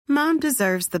Mom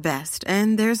deserves the best,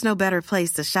 and there's no better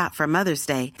place to shop for Mother's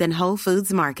Day than Whole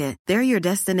Foods Market. They're your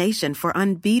destination for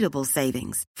unbeatable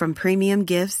savings, from premium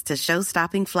gifts to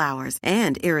show-stopping flowers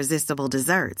and irresistible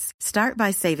desserts. Start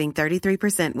by saving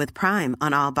 33% with Prime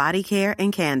on all body care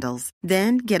and candles.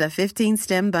 Then get a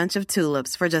 15-stem bunch of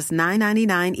tulips for just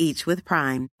 $9.99 each with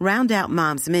Prime. Round out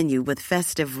Mom's menu with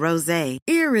festive rosé,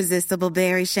 irresistible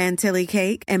berry chantilly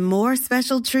cake, and more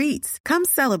special treats. Come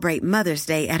celebrate Mother's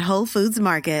Day at Whole Foods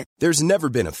Market. There's never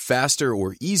been a faster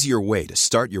or easier way to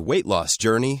start your weight loss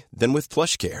journey than with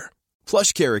PlushCare.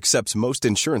 PlushCare accepts most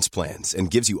insurance plans and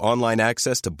gives you online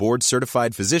access to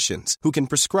board-certified physicians who can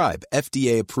prescribe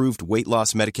FDA-approved weight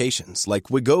loss medications like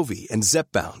Wegovy and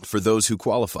Zepbound for those who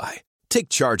qualify. Take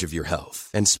charge of your health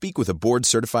and speak with a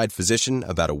board-certified physician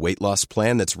about a weight loss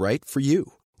plan that's right for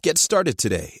you. Get started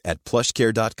today at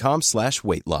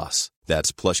plushcare.com/weight loss.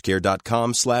 That's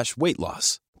plushcare.com/weight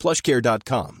loss.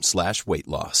 plushcare.com/weight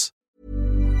loss.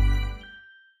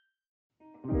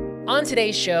 On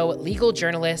today's show, legal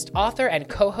journalist, author, and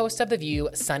co-host of The View,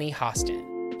 Sunny Hostin.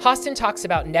 Hostin talks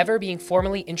about never being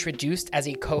formally introduced as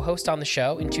a co-host on the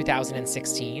show in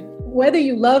 2016. Whether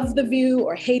you love The View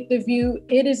or hate The View,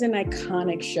 it is an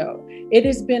iconic show. It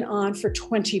has been on for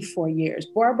 24 years.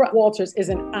 Barbara Walters is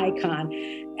an icon.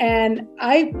 And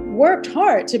I worked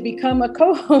hard to become a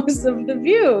co-host of The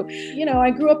View. You know,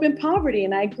 I grew up in poverty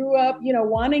and I grew up,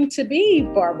 wanting to be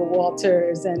Barbara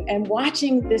Walters and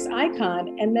watching this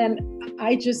icon. And then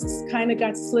I just kind of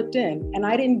got slipped in and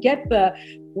I didn't get the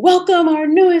welcome our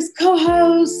newest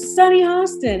co-host, Sunny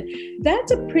Hostin.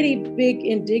 That's a pretty big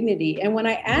indignity. And when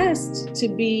I asked to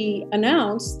be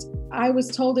announced, I was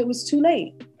told it was too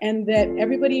late and that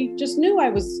everybody just knew I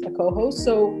was a co-host.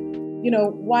 So,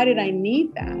 why did I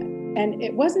need that? And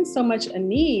it wasn't so much a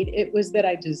need, it was that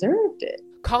I deserved it.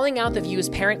 Calling out The View's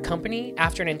parent company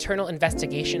after an internal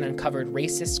investigation uncovered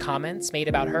racist comments made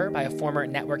about her by a former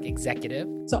network executive.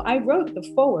 So I wrote the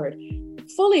foreword,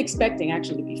 fully expecting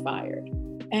actually to be fired.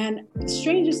 And the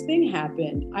strangest thing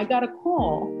happened. I got a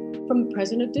call from the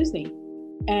president of Disney.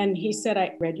 And he said,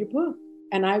 I read your book.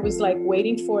 And I was like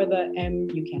waiting for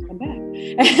and you can't come back.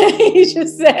 And he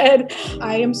just said,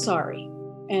 I am sorry.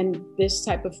 And this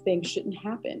type of thing shouldn't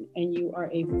happen. And you are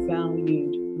a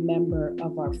valued member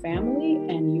of our family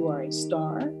and you are a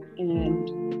star.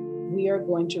 And we are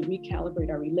going to recalibrate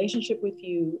our relationship with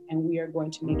you. And we are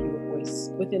going to make you a voice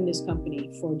within this company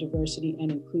for diversity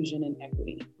and inclusion and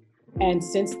equity. And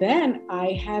since then,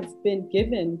 I have been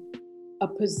given a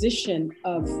position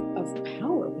of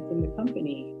power within the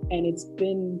company. And it's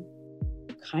been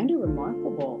kind of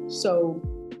remarkable. So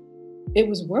it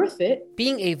was worth it.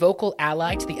 Being a vocal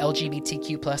ally to the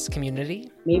LGBTQ plus community.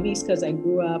 Maybe it's because I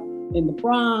grew up in the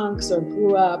Bronx or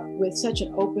grew up with such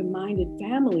an open-minded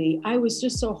family. I was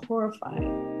just so horrified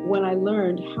when I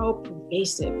learned how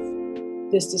pervasive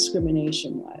this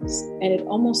discrimination was. And it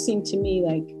almost seemed to me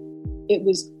like it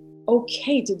was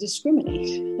okay to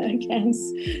discriminate against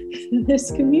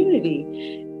this community.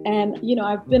 And,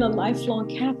 I've been a lifelong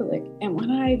Catholic. And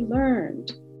when I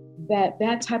learned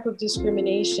that type of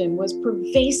discrimination was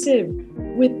pervasive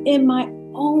within my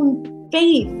own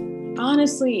faith,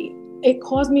 honestly, it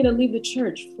caused me to leave the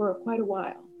church for quite a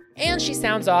while. And she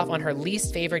sounds off on her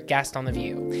least favorite guest on The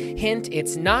View. Hint,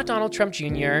 it's not Donald Trump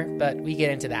Jr., but we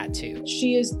get into that too.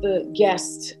 She is the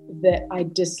guest that I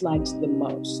disliked the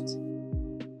most,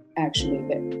 actually.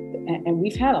 And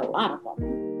we've had a lot of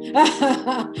them.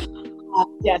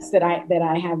 Yes, that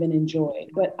I haven't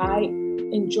enjoyed, but I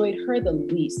enjoyed her the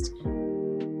least.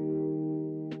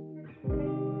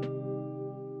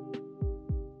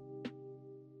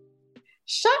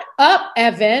 Shut up,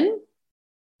 Evan.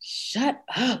 Shut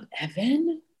up,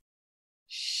 Evan.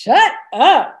 Shut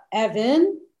up,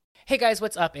 Evan. Hey guys,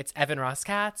 what's up? It's Evan Ross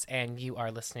Katz, and you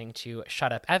are listening to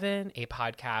Shut Up Evan, a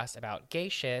podcast about gay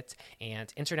shit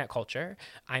and internet culture.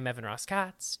 I'm Evan Ross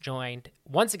Katz, joined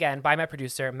once again by my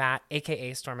producer, Matt,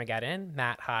 aka Stormageddon.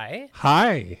 Matt, hi.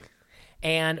 Hi.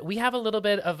 And we have a little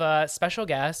bit of a special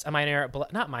guest, a major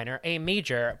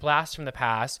blast from the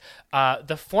past.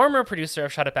 The former producer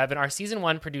of Shut Up Evan, our season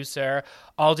 1 producer,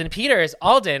 Alden Peters.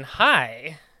 Alden,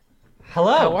 hi.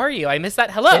 Hello. How are you? I missed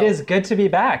that. Hello. It is good to be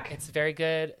back. It's very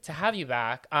good to have you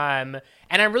back.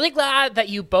 And I'm really glad that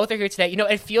you both are here today.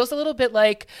 It feels a little bit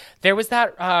like there was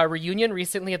that reunion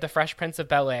recently of The Fresh Prince of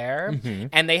Bel-Air,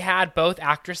 and they had both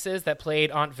actresses that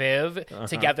played Aunt Viv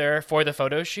together for the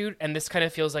photo shoot. And this kind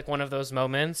of feels like one of those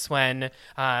moments when,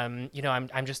 I'm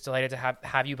just delighted to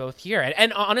have you both here.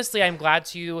 And honestly, I'm glad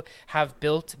to have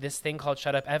built this thing called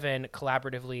Shut Up Evan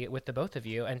collaboratively with the both of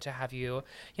you and to have you,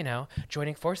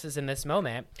 joining forces in this this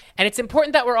moment. And it's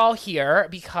important that we're all here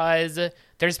because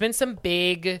there's been some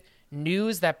big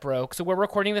news that broke. So we're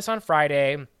recording this on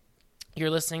Friday.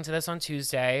 You're listening to this on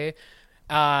Tuesday.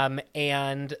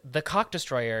 And the Cock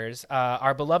Destroyers,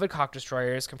 our beloved Cock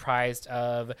Destroyers, comprised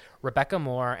of Rebecca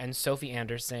Moore and Sophie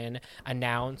Anderson,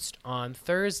 announced on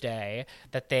Thursday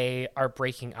that they are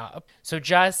breaking up. So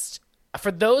just for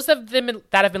those of them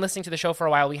that have been listening to the show for a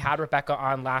while, we had Rebecca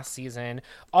on last season.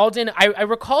 Alden, I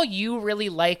recall you really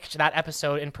liked that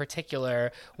episode in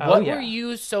particular. What were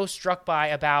you so struck by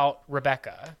about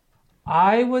Rebecca?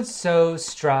 I was so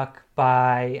struck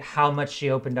by how much she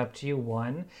opened up to you,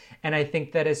 one. And I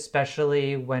think that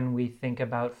especially when we think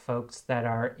about folks that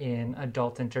are in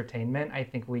adult entertainment, I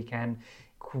think we can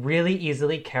really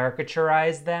easily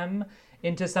caricaturize them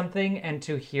into something. And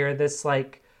to hear this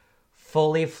like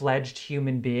fully fledged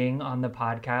human being on the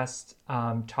podcast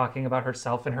talking about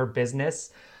herself and her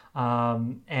business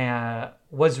and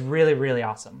was really, really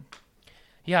awesome.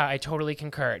 Yeah, I totally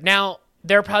concur. Now,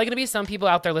 there are probably going to be some people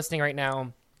out there listening right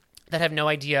now that have no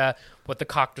idea what the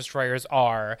Cock Destroyers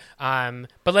are.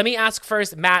 But let me ask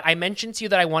first, Matt, I mentioned to you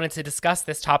that I wanted to discuss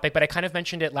this topic, but I kind of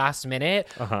mentioned it last minute.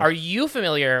 Are you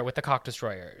familiar with the Cock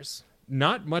Destroyers?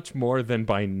 Not much more than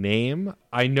by name.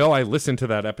 I know I listened to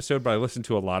that episode, but I listened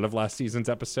to a lot of last season's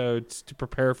episodes to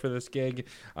prepare for this gig.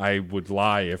 I would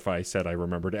lie if I said I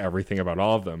remembered everything about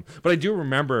all of them. But I do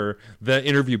remember the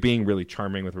interview being really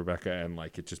charming with Rebecca and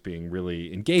like it just being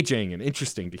really engaging and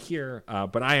interesting to hear.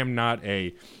 But I am not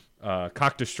a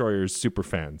Cock Destroyers super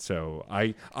fan, so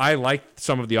I like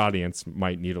some of the audience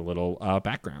might need a little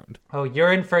background. Oh,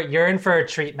 you're in for a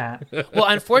treat, Matt. Well,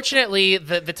 unfortunately,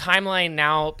 the timeline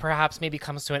now perhaps maybe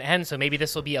comes to an end, so maybe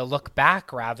this will be a look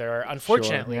back rather,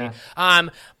 unfortunately. Sure, yeah.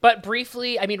 But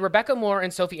briefly, I mean, Rebecca Moore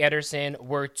and Sophie Anderson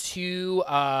were two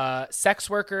sex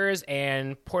workers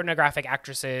and pornographic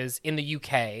actresses in the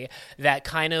UK that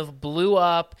kind of blew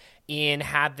up and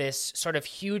had this sort of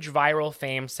huge viral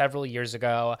fame several years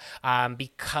ago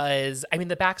because, I mean,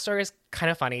 the backstory is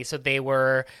kind of funny. So they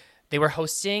were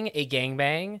hosting a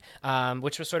gangbang,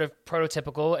 which was sort of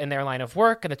prototypical in their line of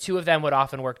work. And the two of them would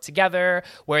often work together,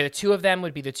 where the two of them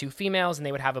would be the two females, and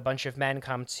they would have a bunch of men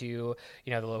come to,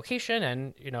 the location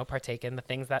and, partake in the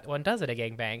things that one does at a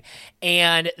gangbang.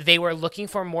 And they were looking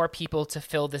for more people to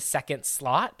fill the second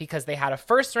slot because they had a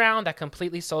first round that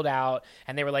completely sold out.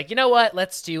 And they were like, you know what?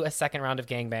 Let's do a second round of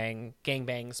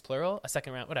gangbangs, plural, a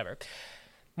second round, whatever.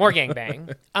 More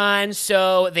gangbang. And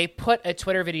so they put a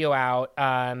Twitter video out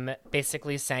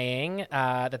basically saying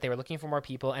that they were looking for more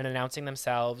people and announcing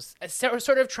themselves,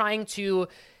 sort of trying to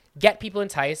get people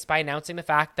enticed by announcing the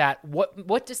fact that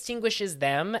what distinguishes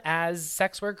them as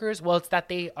sex workers? Well, it's that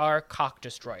they are cock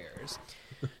destroyers.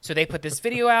 So they put this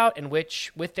video out in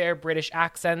which, with their British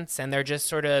accents and their just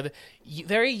sort of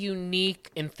very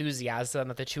unique enthusiasm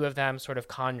that the two of them sort of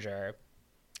conjure,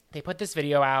 they put this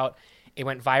video out. It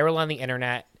went viral on the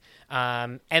internet.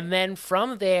 And then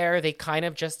from there, they kind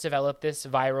of just developed this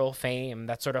viral fame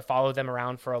that sort of followed them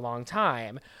around for a long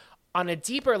time. On a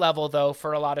deeper level, though,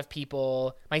 for a lot of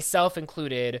people, myself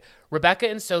included, Rebecca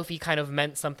and Sophie kind of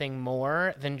meant something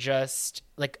more than just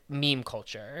like meme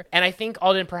culture. And I think,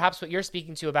 Alden, perhaps what you're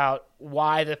speaking to about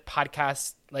why the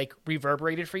podcast like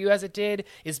reverberated for you as it did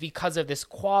is because of this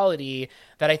quality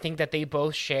that I think that they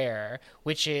both share,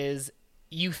 which is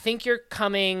you think you're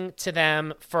coming to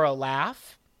them for a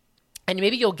laugh, and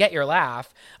maybe you'll get your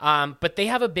laugh, but they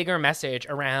have a bigger message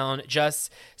around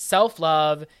just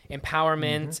self-love,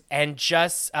 empowerment, and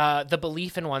just the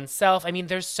belief in oneself. I mean,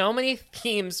 there's so many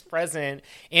themes present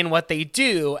in what they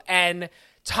do, and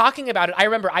talking about it, I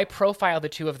remember I profiled the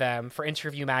two of them for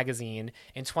Interview Magazine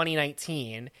in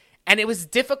 2019, and it was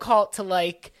difficult to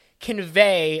like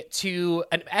convey to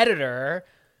an editor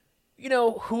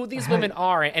who these women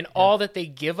are and all that they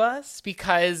give us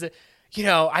because,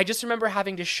 I just remember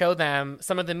having to show them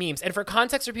some of the memes. And for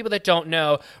context for people that don't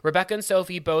know, Rebecca and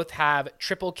Sophie both have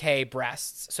triple K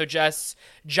breasts. So just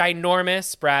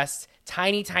ginormous breasts,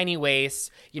 tiny, tiny waists,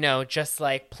 just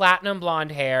like platinum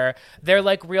blonde hair. They're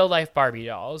like real life Barbie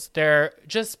dolls. They're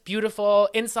just beautiful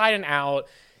inside and out.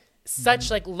 Such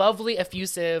like lovely,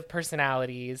 effusive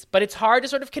personalities. But it's hard to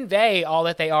sort of convey all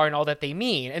that they are and all that they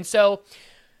mean. And so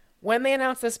when they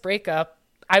announced this breakup,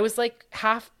 I was like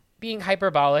half being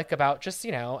hyperbolic about just,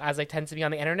 as I tend to be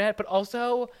on the internet, but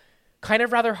also kind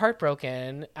of rather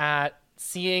heartbroken at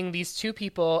seeing these two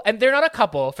people. And they're not a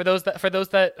couple for those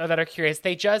that are curious.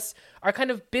 They just are kind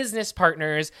of business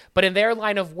partners, but in their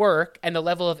line of work and the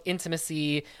level of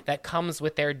intimacy that comes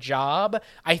with their job,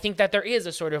 I think that there is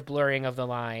a sort of blurring of the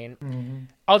line.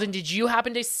 Alden, did you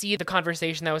happen to see the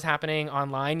conversation that was happening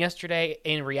online yesterday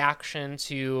in reaction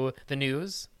to the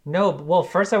news? No, well,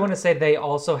 first I want to say they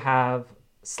also have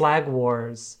Slag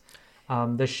Wars,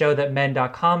 the show that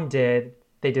men.com did.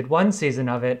 They did one season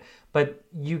of it, but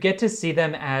you get to see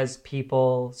them as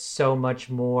people so much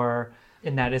more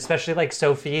in that, especially like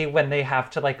Sophie, when they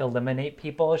have to like eliminate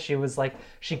people. She was like,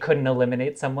 she couldn't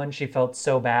eliminate someone. She felt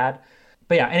so bad.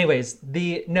 But yeah, anyways,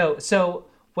 so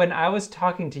when I was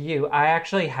talking to you, I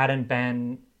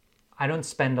don't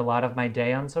spend a lot of my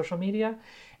day on social media.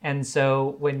 And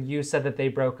so when you said that they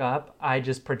broke up, I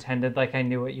just pretended like I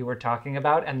knew what you were talking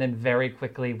about and then very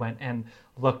quickly went and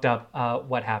looked up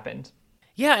what happened.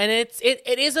 Yeah, and it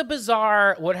is a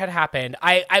bizarre what had happened.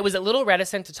 I was a little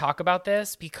reticent to talk about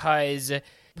this because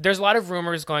there's a lot of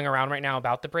rumors going around right now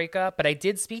about the breakup, but I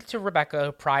did speak to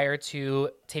Rebecca prior to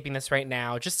taping this right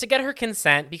now just to get her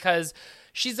consent because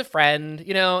she's a friend,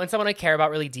 and someone I care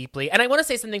about really deeply. And I want to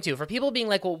say something too, for people being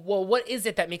like, well, what is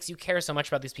it that makes you care so much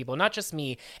about these people? Not just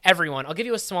me, everyone. I'll give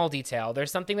you a small detail.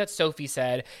 There's something that Sophie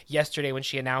said yesterday when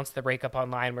she announced the breakup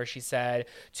online where she said,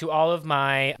 to all of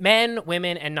my men,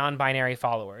 women, and non-binary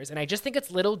followers. And I just think it's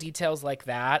little details like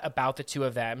that about the two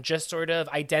of them, just sort of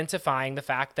identifying the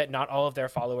fact that not all of their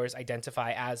followers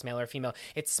identify as male or female.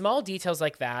 It's small details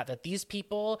like that these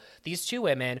people, these two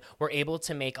women, were able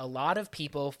to make a lot of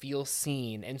people feel seen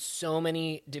in so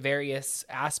many various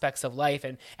aspects of life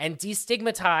and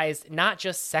destigmatized not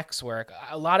just sex work,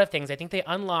 a lot of things. I think they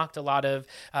unlocked a lot of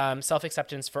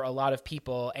self-acceptance for a lot of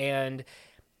people. And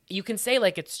you can say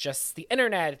like it's just the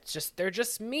internet, they're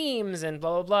just memes and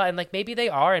blah blah blah, and like maybe they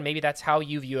are, and maybe that's how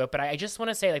you view it. But I just want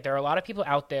to say like there are a lot of people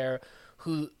out there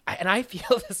who, and I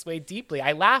feel this way deeply.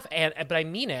 I laugh but I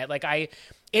mean it. Like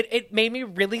it made me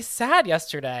really sad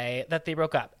yesterday that they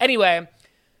broke up. Anyway.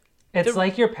 It's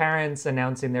like your parents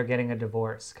announcing they're getting a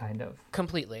divorce, kind of.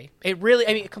 Completely.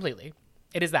 Completely.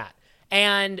 It is that.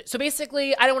 And so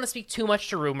basically, I don't want to speak too much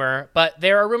to rumor, but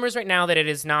there are rumors right now that it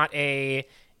is not an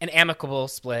amicable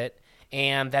split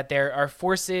and that there are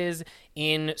forces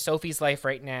in Sophie's life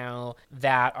right now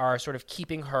that are sort of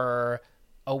keeping her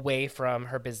away from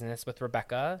her business with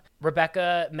Rebecca.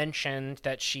 Rebecca mentioned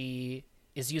that she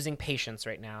is using patience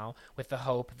right now with the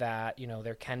hope that,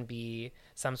 there can be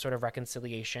some sort of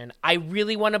reconciliation. I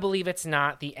really want to believe it's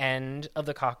not the end of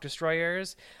the Cock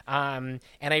Destroyers. And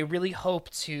I really hope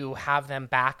to have them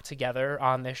back together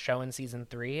on this show in season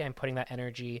 3. I'm putting that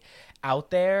energy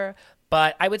out there.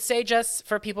 But I would say just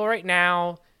for people right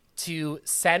now to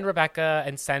send Rebecca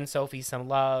and send Sophie some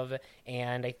love.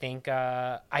 And I think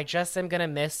I just am going to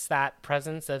miss that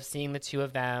presence of seeing the two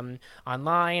of them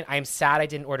online. I'm sad I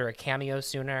didn't order a cameo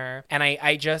sooner. And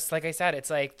I just, like I said, it's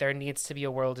like there needs to be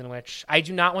a world in which I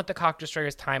do not want the Cock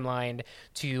Destroyers timeline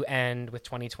to end with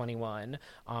 2021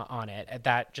 on it.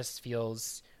 That just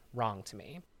feels wrong to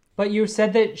me. But you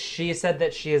said that she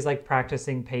is like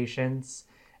practicing patience.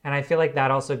 And I feel like that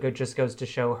also just goes to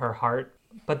show her heart.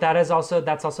 But that's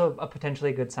also a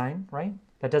potentially good sign, right?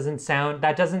 That doesn't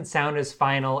sound as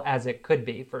final as it could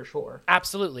be, for sure.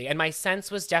 Absolutely. And my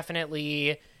sense was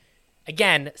definitely,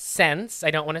 again, sense.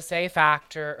 I don't want to say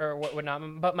fact or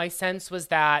whatnot, but my sense was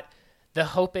that the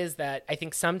hope is that I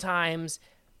think sometimes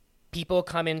people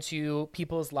come into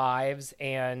people's lives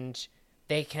and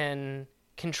they can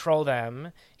control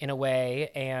them in a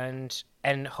way, and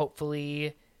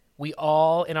hopefully we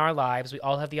all in our lives, we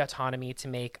all have the autonomy to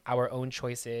make our own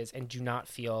choices and do not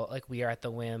feel like we are at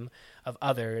the whim of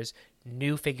others,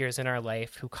 new figures in our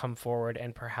life who come forward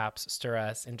and perhaps stir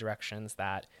us in directions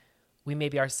that we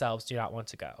maybe ourselves do not want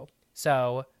to go.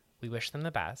 So we wish them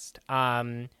the best.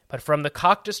 But from the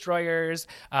Cock Destroyers,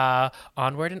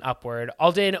 onward and upward.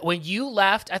 Alden, when you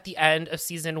left at the end of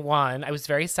season 1, I was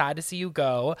very sad to see you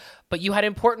go, but you had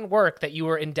important work that you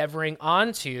were endeavoring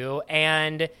onto,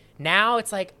 and now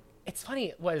it's like, it's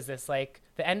funny, what is this? Like,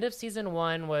 the end of season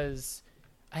 1 was,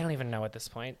 I don't even know at this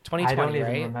point. 2020, I don't even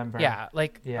right? remember. Yeah,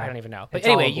 I don't even know. But It's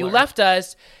anyway, all a you blur. left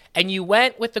us, and you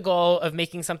went with the goal of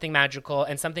making something magical,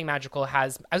 and something magical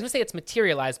has, I was going to say it's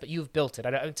materialized, but you've built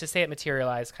it. To say it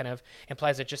materialized kind of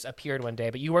implies it just appeared one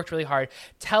day, but you worked really hard.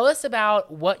 Tell us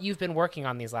about what you've been working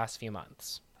on these last few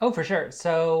months. Oh, for sure.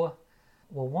 So,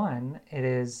 well, one, it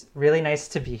is really nice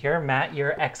to be here. Matt,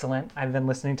 you're excellent. I've been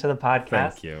listening to the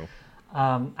podcast. Thank you.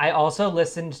 I also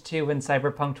listened to when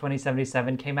Cyberpunk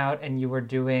 2077 came out, and you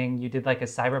did like a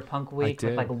Cyberpunk week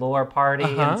with like Lore Party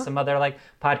and some other like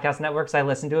podcast networks. I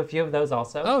listened to a few of those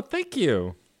also. Oh, thank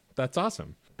you. That's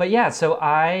awesome. But yeah, so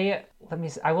I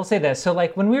will say this. So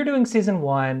like when we were doing season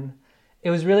 1,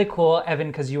 it was really cool, Evan,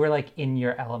 because you were like in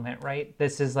your element, right?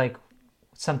 This is like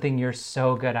something you're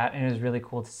so good at, and it was really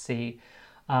cool to see.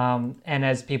 And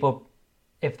as people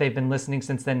if they've been listening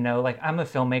since then, know, like, I'm a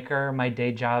filmmaker. My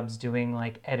day job's doing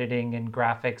like editing and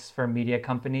graphics for media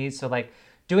companies. So like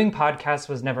doing podcasts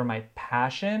was never my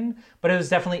passion, but it was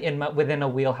definitely within a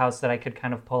wheelhouse that I could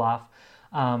kind of pull off.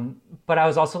 But I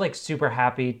was also like super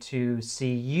happy to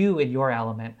see you in your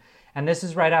element. And this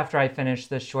is right after I finished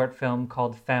this short film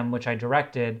called Femme, which I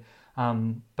directed.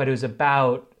 But it was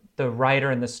about the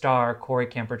writer and the star, Corey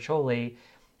Campercioli.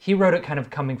 He wrote it kind of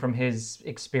coming from his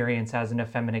experience as an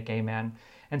effeminate gay man.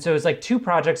 And so it was like two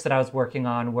projects that I was working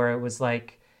on where it was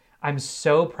like, I'm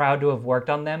so proud to have worked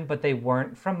on them, but they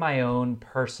weren't from my own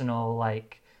personal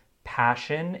like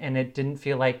passion. And it didn't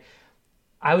feel like,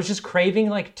 I was just craving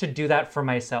like to do that for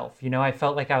myself. You know, I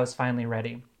felt like I was finally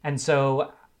ready. And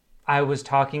so I was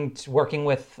working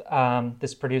with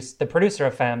the producer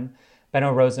of Femme,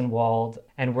 Benno Rosenwald,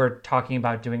 and we're talking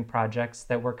about doing projects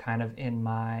that were kind of in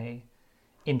my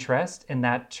interest, and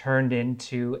that turned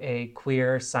into a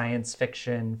queer science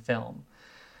fiction film.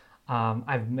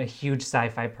 I'm a huge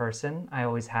sci-fi person. I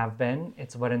always have been.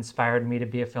 It's what inspired me to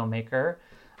be a filmmaker.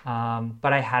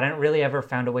 But I hadn't really ever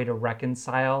found a way to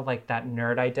reconcile like that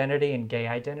nerd identity and gay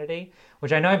identity,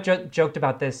 which I know I've joked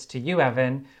about this to you,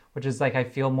 Evan, which is like I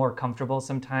feel more comfortable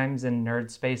sometimes in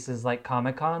nerd spaces like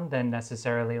Comic-Con than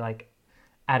necessarily like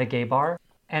at a gay bar.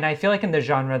 And I feel like in the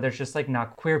genre, there's just like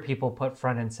not queer people put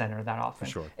front and center that often.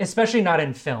 For sure. Especially not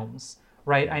in films,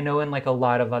 right? I know in like a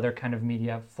lot of other kind of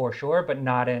media for sure, but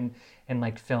not in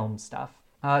like film stuff.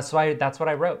 So that's what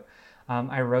I wrote.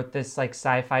 I wrote this like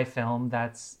sci-fi film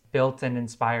that's built and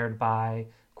inspired by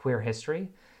queer history.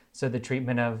 So the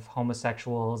treatment of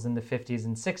homosexuals in the 50s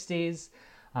and 60s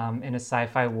in a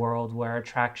sci-fi world where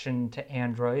attraction to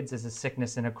androids is a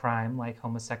sickness and a crime like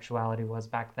homosexuality was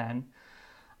back then.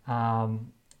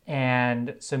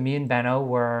 And so me and Benno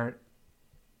were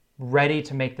ready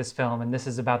to make this film. And this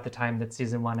is about the time that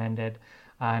season 1 ended.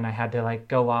 And I had to like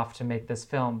go off to make this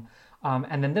film.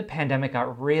 And then the pandemic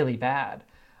got really bad.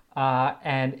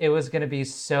 And it was going to be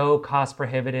so cost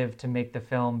prohibitive to make the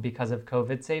film because of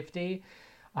COVID safety.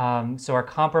 So our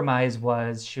compromise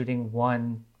was shooting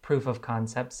one proof of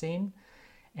concept scene.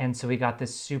 And so we got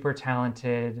this super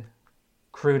talented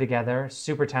crew together,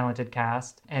 super talented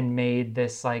cast, and made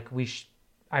this like,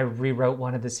 I rewrote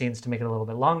one of the scenes to make it a little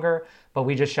bit longer, but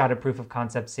we just shot a proof of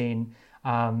concept scene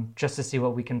just to see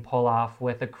what we can pull off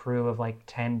with a crew of like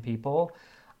 10 people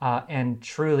and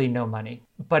truly no money.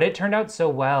 But it turned out so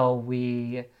well,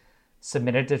 we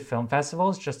submitted to film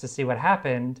festivals just to see what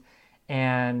happened.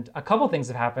 And a couple things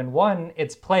have happened. One,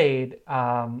 it's played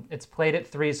at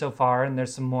 3 so far, and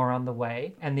there's some more on the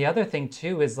way. And the other thing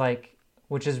too is like,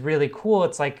 which is really cool,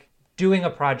 it's like doing a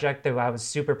project that I was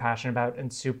super passionate about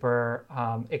and super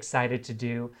excited to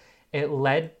do. It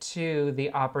led to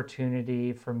the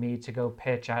opportunity for me to go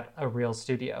pitch at a real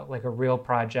studio, like a real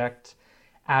project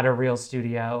at a real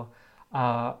studio,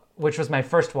 which was my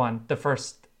first one, the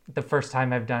first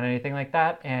time I've done anything like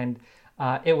that. And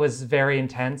it was very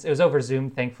intense. It was over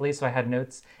Zoom, thankfully, so I had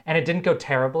notes. And it didn't go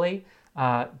terribly.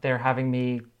 They're having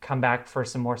me come back for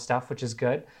some more stuff, which is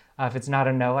good. If it's not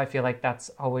a no, I feel like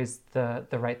that's always the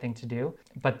right thing to do.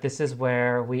 But this is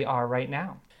where we are right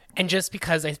now. And just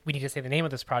because we need to say the name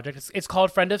of this project, it's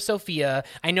called Friend of Sophia.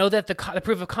 I know that the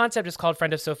proof of concept is called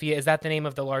Friend of Sophia. Is that the name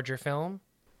of the larger film?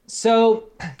 So,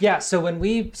 yeah. So when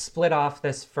we split off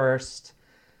this first,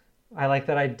 I like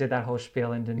that I did that whole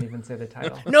spiel and didn't even say the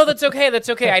title. No, that's okay. That's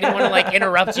okay. I didn't want to like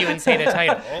interrupt you and say the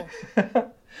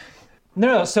title.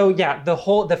 No. So yeah,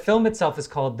 the film itself is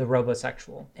called The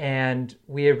Robosexual. And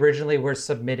we originally were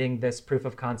submitting this proof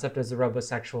of concept as The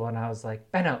Robosexual. And I was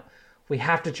like, Benno, we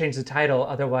have to change the title.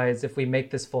 Otherwise, if we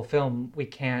make this full film, we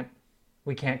can't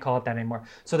call it that anymore.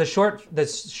 So the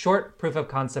short proof of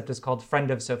concept is called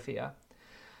Friend of Sophia.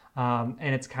 And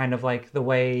it's kind of like the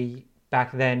way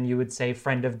back then you would say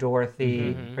friend of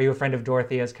Dorothy. Mm-hmm. Are you a friend of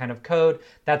Dorothy as kind of code?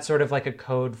 That's sort of like a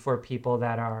code for people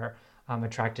that are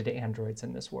attracted to androids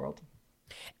in this world.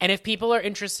 And if people are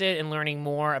interested in learning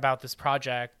more about this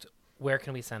project, where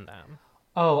can we send them?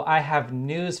 Oh, I have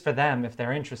news for them if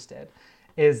they're interested,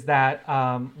 is that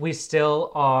we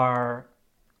still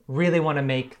really want to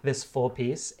make this full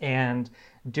piece, and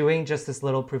doing just this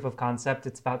little proof of concept,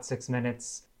 it's about 6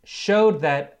 minutes, showed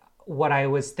that what I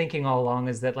was thinking all along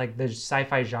is that like the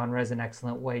sci-fi genre is an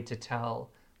excellent way to tell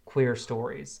queer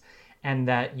stories, and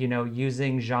that, you know,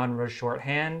 using genre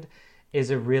shorthand is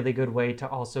a really good way to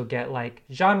also get like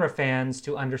genre fans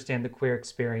to understand the queer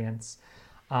experience.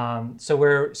 So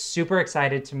we're super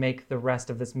excited to make the rest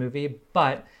of this movie,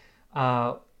 but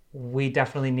we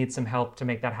definitely need some help to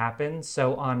make that happen.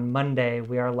 So on Monday,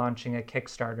 we are launching a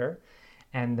Kickstarter,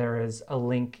 and there is a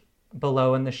link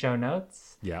below in the show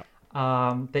notes. Yeah.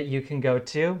 that you can go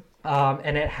to.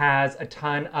 And it has a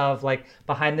ton of like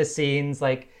behind the scenes,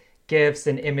 like GIFs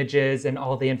and images and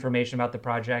all the information about the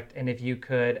project. And if you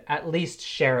could at least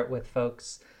share it with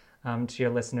folks, to your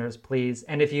listeners, please.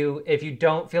 And if you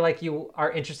don't feel like you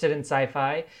are interested in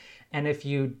sci-fi, and if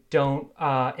you don't,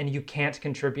 and you can't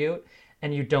contribute,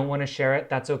 and you don't want to share it,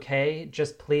 that's okay.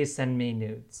 Just please send me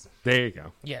nudes. There you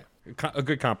go. Yeah. A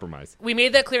good compromise. We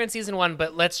made that clear in season 1,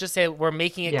 but let's just say we're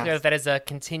making it clear that is a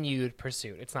continued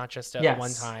pursuit. It's not just a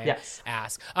one-time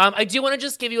ask. I do want to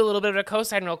just give you a little bit of a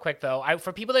cosign real quick, though.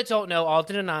 For people that don't know,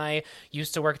 Alden and I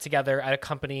used to work together at a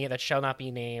company that shall not be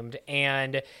named,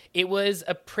 and it was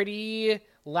a pretty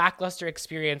lackluster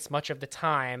experience much of the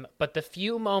time, but the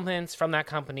few moments from that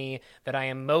company that I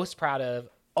am most proud of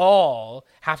all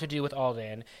have to do with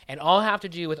Alden, and all have to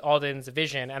do with Alden's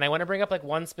vision. And I want to bring up like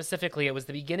one specifically. It was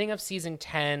the beginning of season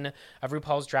 10 of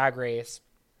RuPaul's Drag Race,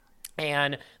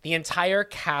 and the entire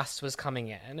cast was coming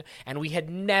in, and we had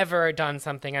never done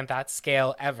something on that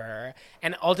scale ever.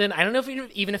 And Alden, I don't know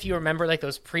if you remember like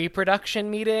those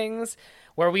pre-production meetings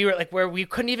where we were like, where we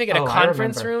couldn't even get a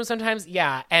conference room sometimes.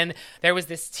 Yeah. And there was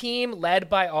this team led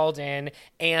by Alden,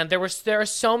 and there are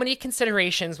so many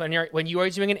considerations when you are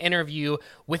doing an interview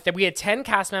we had 10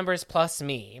 cast members plus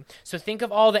me. So think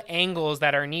of all the angles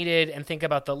that are needed, and think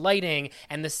about the lighting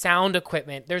and the sound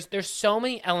equipment. There's so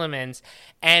many elements,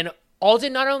 and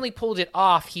Alden not only pulled it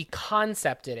off, he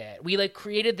concepted it. We like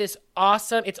created this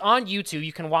awesome. It's on YouTube.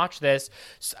 You can watch this.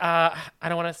 I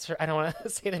don't want to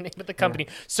say the name of the company.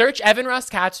 Yeah. Search Evan Ross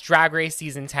Katz Drag Race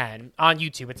season 10 on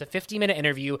YouTube. It's a 50-minute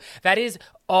interview that is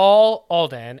all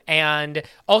Alden, and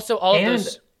also all of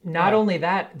those. Not only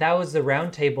that was the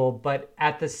round table, but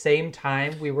at the same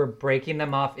time, we were breaking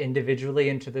them off individually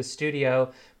into the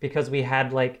studio because we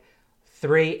had like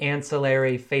 3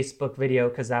 ancillary Facebook video,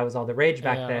 because that was all the rage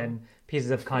back then, pieces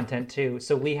of content too.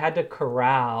 So we had to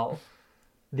corral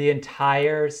the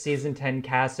entire season 10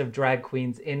 cast of drag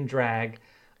queens in drag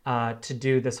to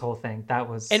do this whole thing. That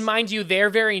was... And mind you, they're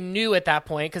very new at that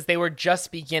point because they were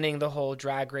just beginning the whole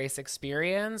Drag Race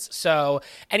experience. So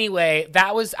anyway,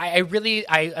 that was... I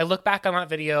look back on that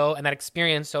video and that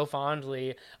experience so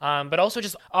fondly. But also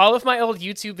just all of my old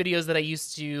YouTube videos that I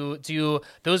used to do,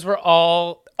 those were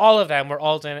all of them were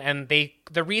Alden, and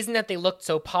the reason that they looked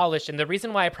so polished, and the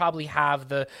reason why I probably have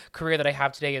the career that I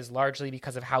have today, is largely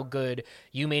because of how good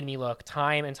you made me look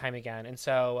time and time again. And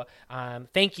so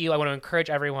thank you. I want to encourage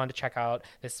everyone to check out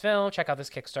this film, check out this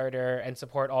Kickstarter, and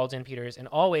support Alden Peters in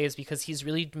all ways, because he's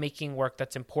really making work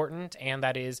that's important and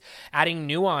that is adding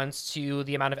nuance to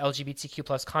the amount of LGBTQ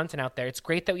plus content out there. It's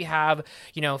great that we have,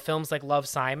 films like Love,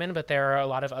 Simon, but there are a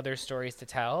lot of other stories to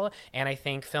tell. And I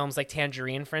think films like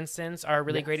Tangerine, for instance, are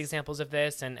really great examples of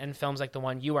this, and films like the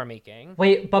one you are making.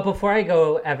 Wait, but before I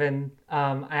go, Evan,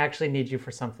 I actually need you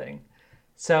for something.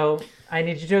 So I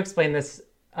need you to explain this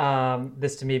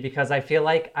to me, because I feel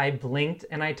like I blinked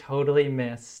and I totally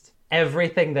missed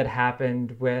everything that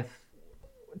happened with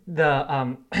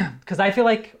the because I feel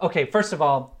like, okay, first of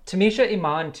all, Tamisha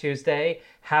Iman Tuesday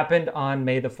happened on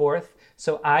May the 4th.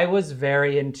 So I was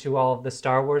very into all of the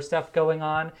Star Wars stuff going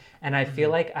on, and I feel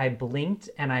like I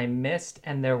blinked and I missed,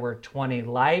 and there were 20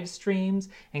 live streams,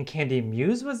 and Candy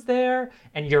Muse was there,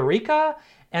 and Eureka,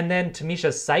 and then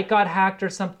Tamisha's site got hacked or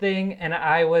something, and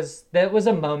that was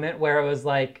a moment where it was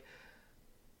like,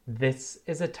 this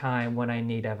is a time when I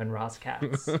need Evan Ross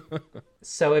Katz.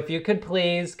 So if you could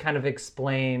please kind of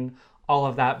explain all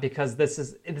of that, because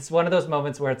it's one of those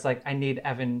moments where it's like, I need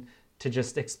Evan to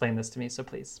just explain this to me, so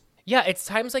please. Yeah, it's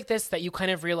times like this that you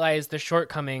kind of realize the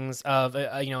shortcomings of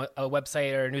a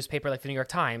website or a newspaper like the New York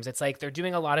Times. It's like they're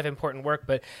doing a lot of important work,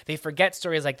 but they forget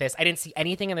stories like this. I didn't see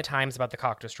anything in the Times about the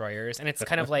cock destroyers, and it's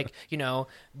kind of like,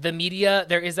 the media,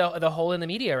 there is the hole in the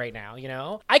media right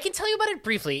now, I can tell you about it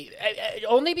briefly,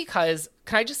 only because,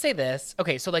 can I just say this?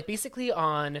 Okay, so like basically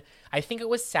on, I think it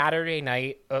was Saturday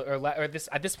night, or this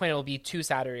at this point it will be 2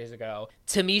 Saturdays ago,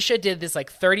 Tamisha did this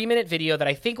like 30-minute video that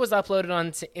I think was uploaded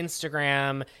onto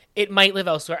Instagram. It might live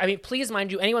elsewhere. I mean, please,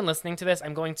 mind you, anyone listening to this,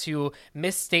 I'm going to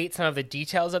misstate some of the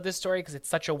details of this story because it's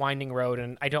such a winding road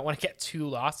and I don't want to get too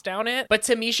lost down it. But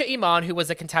Tamisha Iman, who was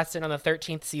a contestant on the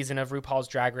 13th season of RuPaul's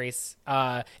Drag Race,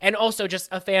 and also just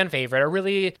a fan favorite, or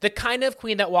really the kind of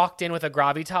queen that walked in with a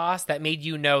gravitas that made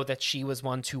you know that she was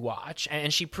one to watch.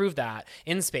 And she proved that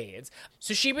in spades.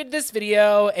 So she did this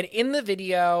video, and in the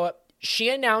video, she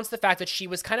announced the fact that she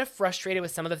was kind of frustrated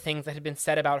with some of the things that had been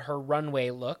said about her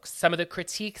runway looks, some of the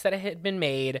critiques that had been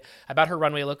made about her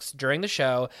runway looks during the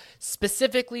show.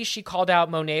 Specifically, she called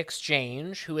out Monet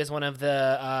Exchange, who is one of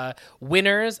the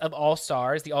winners of All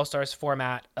Stars, the All Stars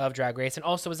format of Drag Race, and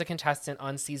also was a contestant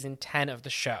on season 10 of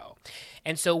the show.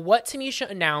 And so what Tamisha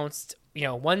announced,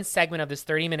 one segment of this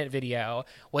 30-minute video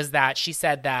was that she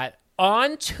said that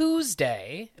on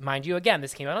Tuesday, mind you, again,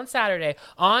 this came out on Saturday,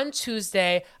 on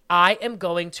Tuesday, I am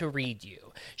going to read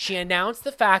you. She announced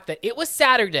the fact that it was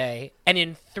Saturday, and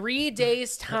in 3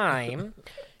 days' time,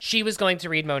 she was going to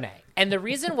read Monet. And the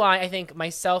reason why I think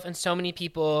myself and so many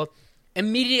people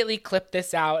immediately clipped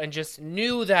this out and just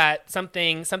knew that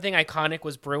something iconic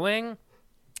was brewing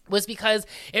was because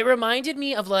it reminded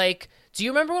me of, like, do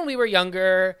you remember when we were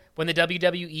younger, when the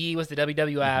WWE was the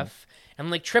WWF? Mm-hmm. And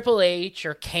like Triple H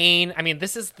or Kane, I mean,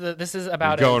 this is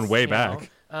about going way back.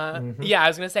 Yeah, I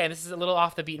was gonna say this is a little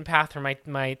off the beaten path from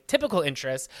my typical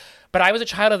interests, but I was a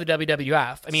child of the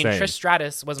WWF. I mean, Same. Trish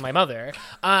Stratus was my mother,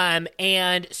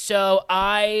 and so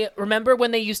I remember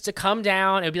when they used to come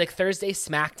down. It would be like Thursday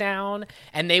SmackDown,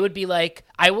 and they would be like,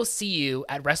 "I will see you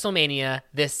at WrestleMania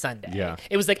this Sunday." Yeah,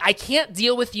 it was like, I can't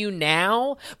deal with you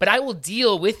now, but I will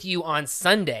deal with you on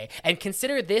Sunday. And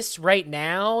consider this right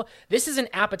now. This is an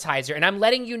appetizer, and I'm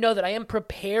letting you know that I am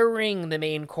preparing the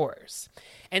main course.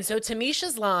 And so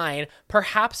Tamisha's line,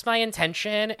 perhaps by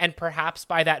intention and perhaps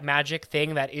by that magic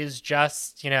thing that is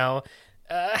just,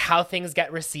 how things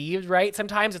get received, right?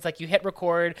 Sometimes it's like you hit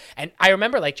record, and I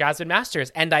remember like Jasmine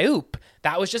Masters and I Oop.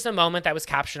 That was just a moment that was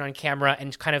captured on camera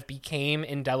and kind of became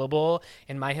indelible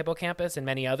in my hippocampus and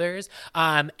many others.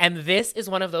 And this is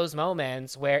one of those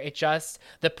moments where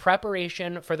the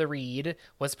preparation for the read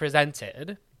was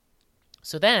presented.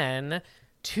 So then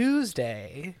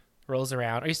Tuesday rolls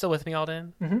around. Are you still with me,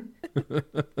 Alden? Mm-hmm.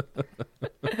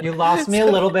 You lost me a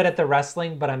little bit at the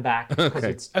wrestling, but I'm back.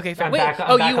 Okay. I'm wait. back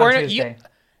on Tuesday.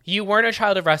 You weren't a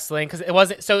child of wrestling because it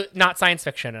wasn't not science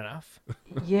fiction enough.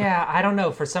 Yeah, I don't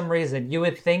know. For some reason, you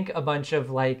would think a bunch of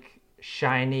like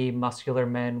shiny, muscular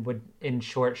men in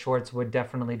short shorts would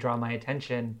definitely draw my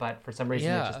attention, but for some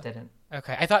reason it just didn't.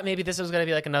 Okay, I thought maybe this was going to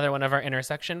be like another one of our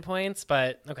intersection points,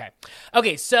 but okay.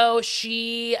 Okay, so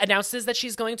she announces that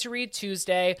she's going to read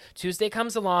Tuesday. Tuesday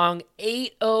comes along,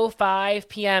 8:05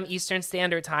 p.m. Eastern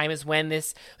Standard Time is when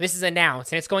this is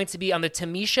announced, and it's going to be on the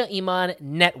Tamisha Iman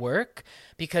network,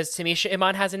 because Tamisha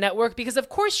Iman has a network, because of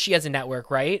course she has a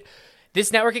network, right?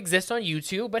 This network exists on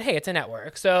YouTube, but hey, it's a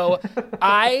network. So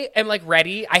I am like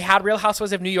ready. I had Real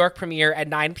Housewives of New York premiere at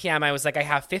 9 p.m. I was like, I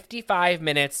have 55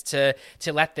 minutes to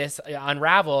let this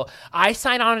unravel. I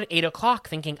sign on at 8 o'clock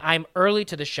thinking I'm early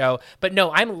to the show, but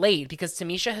no, I'm late because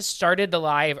Tamisha has started the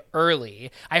live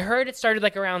early. I heard it started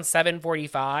like around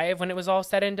 7:45 when it was all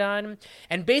said and done.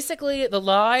 And basically the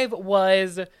live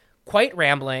was quite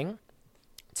rambling.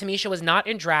 Tamisha was not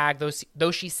in drag,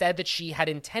 though she said that she had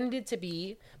intended to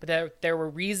be, but there were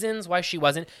reasons why she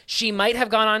wasn't. She might have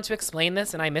gone on to explain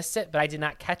this, and I missed it, but I did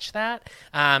not catch that.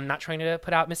 Not trying to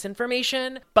put out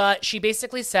misinformation, but she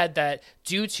basically said that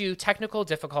due to technical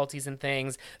difficulties and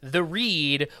things, the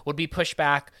read would be pushed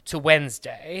back to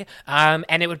Wednesday,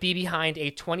 and it would be behind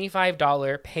a $25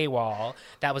 paywall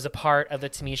that was a part of the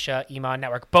Tamisha Iman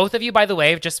network. Both of you, by the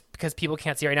way, just because people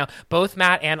can't see right now, both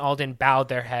Matt and Alden bowed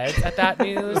their heads at that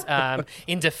news.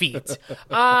 In defeat.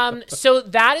 So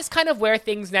that is kind of where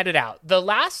things netted out. The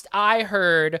last I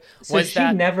heard was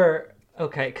that...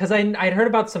 Okay, because I'd heard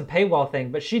about some paywall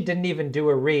thing, but she didn't even do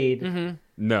a read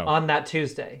on that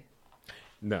Tuesday.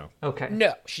 No. Okay.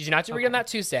 No, she did not do a read on that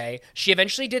Tuesday. She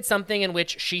eventually did something in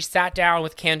which she sat down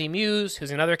with Candy Muse,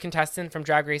 who's another contestant from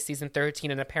Drag Race Season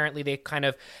 13, and apparently they kind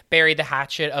of buried the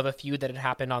hatchet of a feud that had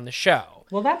happened on the show.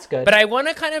 Well, that's good. But I want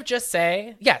to kind of just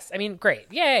say, yes, I mean, great.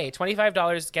 Yay,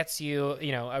 $25 gets you,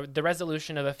 the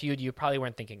resolution of a feud you probably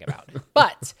weren't thinking about.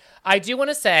 But I do want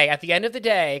to say, at the end of the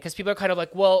day, because people are kind of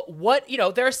like, well, what,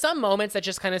 there are some moments that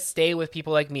just kind of stay with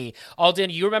people like me.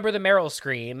 Alden, you remember the Meryl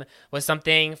scream was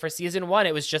something for Season 1.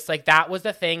 It was just like, that was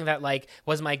the thing that like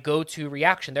was my go-to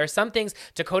reaction. There are some things,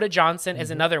 Dakota Johnson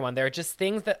is another one. There are just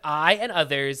things that I and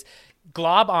others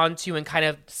glob onto and kind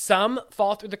of some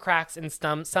fall through the cracks and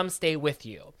some stay with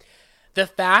you. The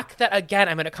fact that, again,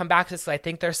 I'm going to come back to this, so I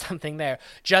think there's something there.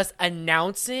 Just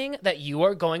announcing that you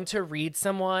are going to read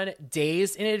someone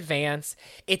days in advance,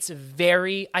 it's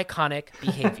very iconic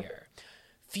behavior.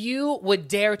 Few would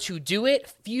dare to do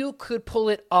it. Few could pull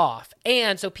it off.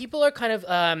 And so people are kind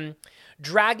of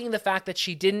dragging the fact that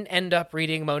she didn't end up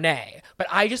reading Monet. But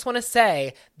I just want to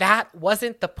say that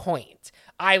wasn't the point.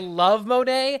 I love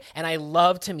Monet and I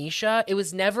love Tamisha. It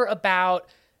was never about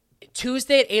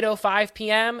Tuesday at 8:05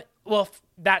 p.m. Well,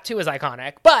 that too is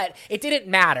iconic, but it didn't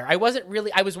matter. I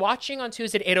was watching on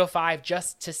Tuesday at 8:05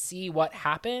 just to see what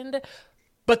happened.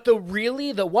 But the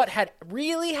what had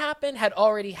really happened had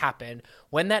already happened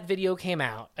when that video came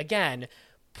out. Again,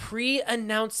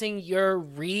 pre-announcing your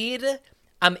read,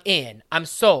 I'm in, I'm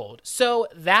sold. So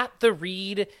that the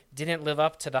read didn't live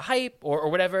up to the hype or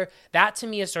whatever, that to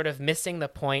me is sort of missing the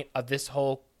point of this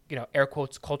whole, air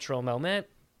quotes, cultural moment.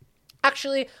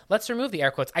 Actually, let's remove the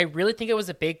air quotes. I really think it was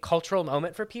a big cultural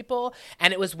moment for people.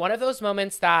 And it was one of those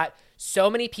moments that so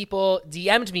many people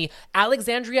DM'd me.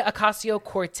 Alexandria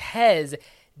Ocasio-Cortez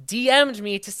DM'd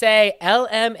me to say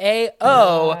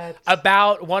LMAO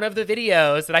about one of the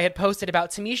videos that I had posted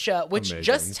about Tamisha, which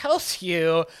just tells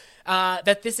you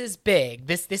that this is big.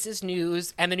 This is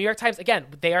news. And the New York Times, again,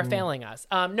 they are failing us.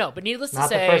 No, but needless to say... Not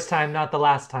the first time, not the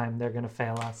last time they're going to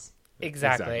fail us.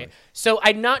 Exactly. So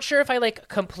I'm not sure if I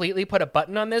completely put a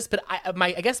button on this, but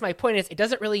I guess my point is it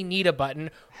doesn't really need a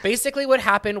button. Basically what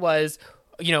happened was,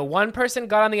 one person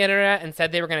got on the internet and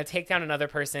said they were going to take down another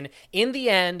person. In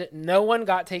the end, no one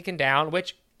got taken down,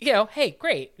 which, hey,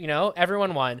 great.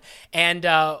 Everyone won. And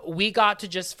we got to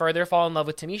just further fall in love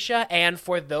with Tamisha. And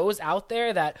for those out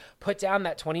there that put down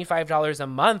that $25 a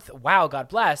month, wow, God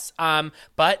bless.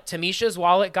 But Tamisha's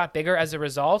wallet got bigger as a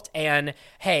result. And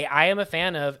hey, I am a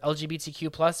fan of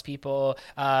LGBTQ plus people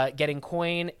getting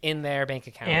coin in their bank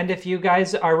account. And if you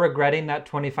guys are regretting that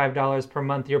 $25 per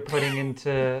month you're putting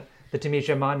into the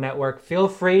Tamisha Iman Network, feel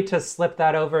free to slip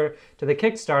that over to the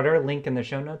Kickstarter, link in the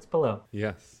show notes below.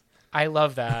 Yes. I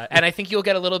love that. And I think you'll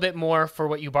get a little bit more for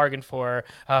what you bargained for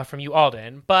from you,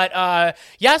 Alden. But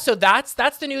so that's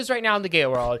the news right now in the gay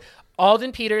world.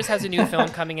 Alden Peters has a new film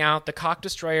coming out. The Cock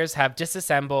Destroyers have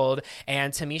disassembled.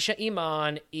 And Tamisha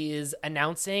Iman is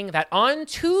announcing that on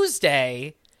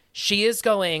Tuesday, she is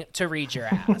going to read your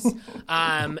ass.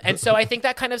 And so I think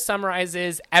that kind of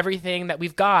summarizes everything that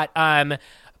we've got.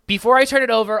 Before I turn it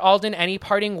over, Alden, any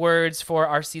parting words for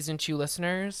our season 2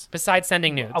 listeners besides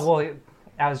sending nudes? Well,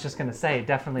 I was just going to say,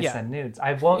 definitely send nudes.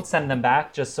 I won't send them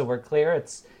back, just so we're clear.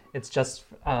 It's just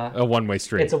a one-way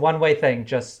street. It's a one-way thing,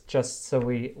 just so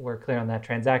we're clear on that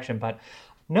transaction. But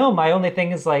no, my only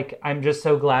thing is I'm just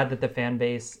so glad that the fan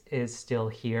base is still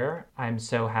here. I'm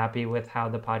so happy with how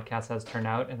the podcast has turned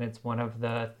out, and it's one of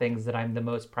the things that I'm the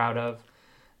most proud of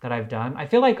that I've done. I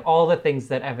feel like all the things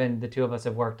that Evan, the two of us,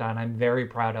 have worked on, I'm very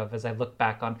proud of as I look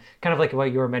back on kind of like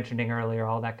what you were mentioning earlier,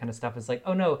 all that kind of stuff is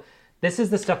oh no, this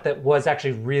is the stuff that was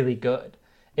actually really good.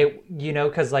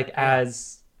 Because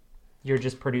as you're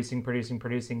just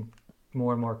producing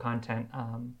more and more content,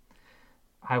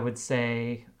 I would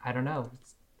say, I don't know,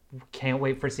 can't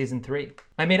wait for season 3.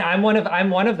 I mean, I'm one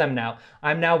of them now.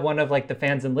 I'm now one of the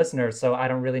fans and listeners, so I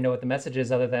don't really know what the message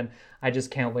is other than I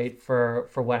just can't wait for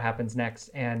what happens next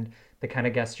and the kind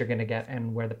of guests you're going to get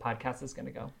and where the podcast is going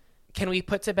to go. Can we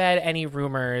put to bed any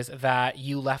rumors that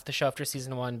you left the show after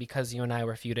season 1 because you and I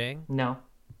were feuding? No.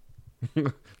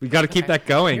 We got to keep that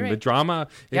going. Right. The drama,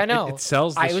 it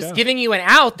sells the show. I was giving you an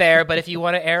out there, but if you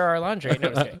want to air our laundry.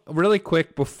 No, really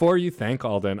quick, before you thank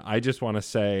Alden, I just want to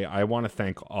say I want to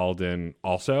thank Alden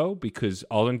also because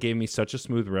Alden gave me such a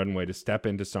smooth runway to step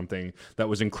into something that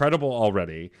was incredible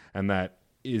already and that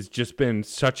is just been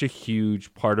such a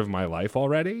huge part of my life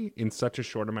already in such a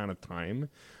short amount of time.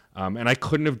 And I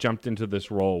couldn't have jumped into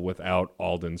this role without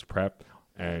Alden's prep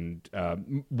and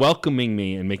welcoming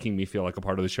me and making me feel like a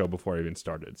part of the show before I even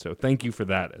started. So thank you for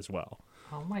that as well.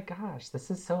 Oh my gosh, this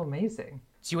is so amazing.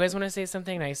 Do you guys want to say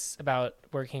something nice about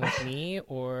working with me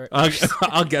or...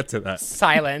 I'll get to that.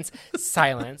 Silence.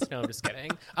 No, I'm just kidding.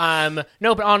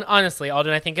 No, but honestly,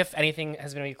 Alden, I think if anything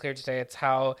has been made clear today, it's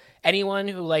how anyone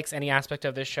who likes any aspect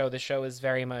of this show is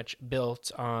very much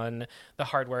built on the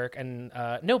hard work and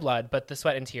no blood, but the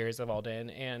sweat and tears of Alden.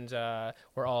 And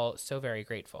we're all so very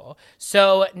grateful.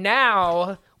 So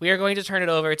now we are going to turn it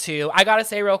over to, I got to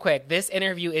say real quick, this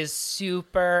interview is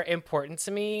super important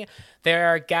to me. There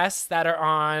are guests that are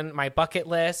on my bucket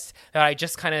list that I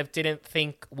just kind of didn't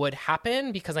think would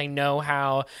happen because I know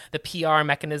how the PR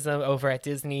mechanism over at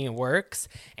Disney works.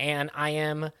 And I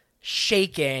am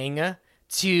shaking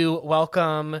to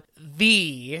welcome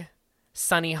the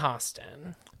Sunny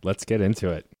Hostin. Let's get into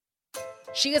it.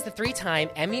 She is the 3-time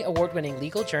Emmy Award-winning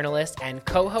legal journalist and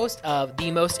co-host of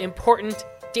the most important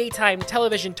daytime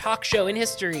television talk show in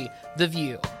history, The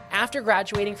View. After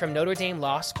graduating from Notre Dame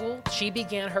Law School, she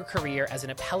began her career as an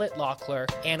appellate law clerk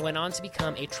and went on to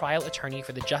become a trial attorney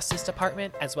for the Justice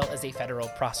Department as well as a federal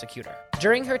prosecutor.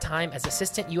 During her time as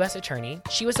Assistant U.S. Attorney,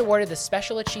 she was awarded the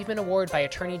Special Achievement Award by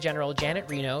Attorney General Janet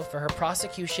Reno for her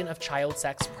prosecution of child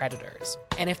sex predators.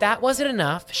 And if that wasn't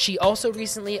enough, she also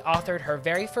recently authored her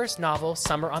very first novel,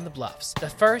 Summer on the Bluffs, the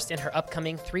first in her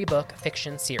upcoming 3-book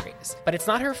fiction series. But it's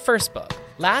not her first book.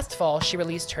 Last fall, she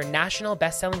released her national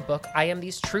best-selling book, I Am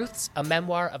These Truths, a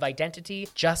memoir of identity,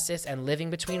 justice, and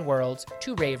living between worlds,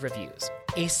 to rave reviews.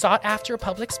 A sought-after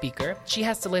public speaker, she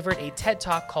has delivered a TED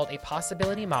Talk called A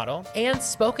Possibility Model and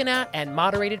spoken at and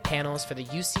moderated panels for the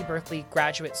UC Berkeley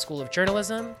Graduate School of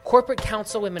Journalism, Corporate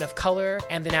Counsel Women of Color,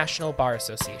 and the National Bar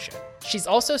Association. She's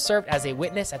also served as a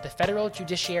witness at the federal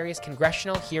judiciary's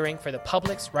congressional hearing for the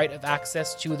public's right of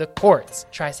access to the courts.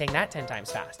 Try saying that 10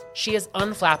 times fast. She is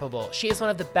unflappable. She is one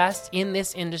of the best in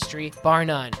this industry, bar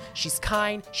none. She's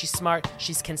kind, she's smart,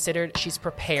 she's considered, she's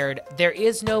prepared. There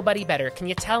is nobody better. Can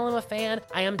you tell I'm a fan?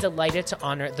 I am delighted to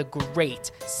honor the great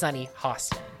Sunny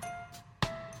Hostin.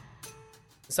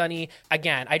 Sunny,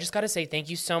 again, I just got to say thank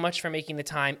you so much for making the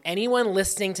time. Anyone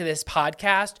listening to this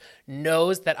podcast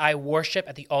knows that I worship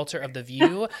at the altar of The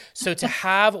View. So to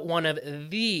have one of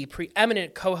the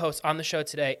preeminent co-hosts on the show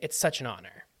today, it's such an honor.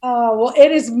 Oh, well,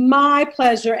 it is my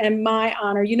pleasure and my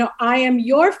honor. You know, I am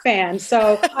your fan,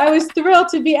 so I was thrilled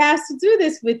to be asked to do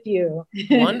this with you.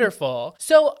 Wonderful.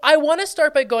 So I want to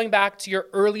start by going back to your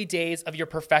early days of your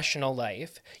professional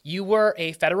life. You were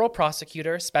a federal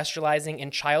prosecutor specializing in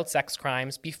child sex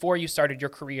crimes before you started your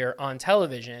career on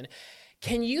television.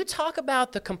 Can you talk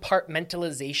about the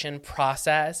compartmentalization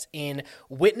process in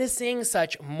witnessing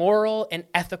such moral and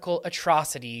ethical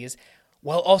atrocities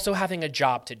while also having a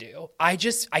job to do? I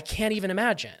can't even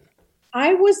imagine.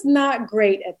 I was not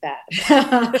great at that.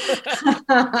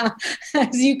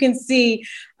 As you can see,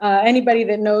 anybody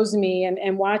that knows me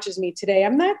and watches me today,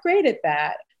 I'm not great at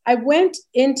that. I went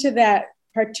into that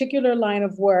particular line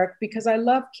of work because I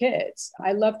love kids.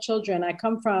 I love children. I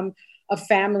come from a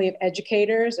family of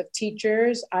educators, of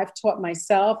teachers. I've taught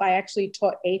myself. I actually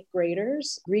taught 8th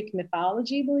graders Greek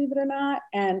mythology, believe it or not.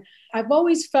 And I've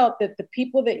always felt that the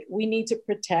people that we need to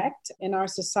protect in our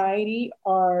society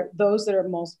are those that are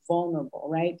most vulnerable,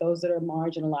 right? Those that are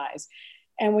marginalized.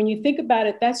 And when you think about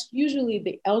it, that's usually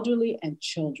the elderly and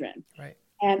children. Right.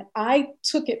 And I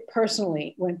took it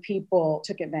personally when people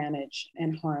took advantage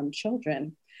and harmed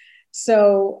children.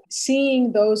 So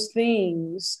seeing those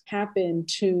things happen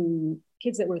to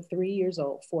kids that were 3 years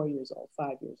old, 4 years old,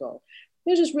 5 years old,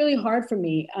 it was just really hard for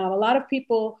me. A lot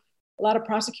of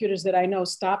prosecutors that I know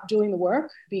stopped doing the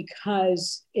work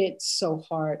because it's so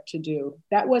hard to do.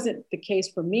 That wasn't the case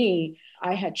for me.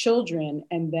 I had children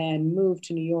and then moved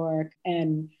to New York,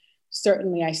 and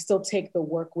certainly I still take the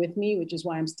work with me, which is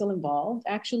why I'm still involved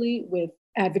actually with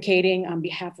advocating on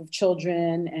behalf of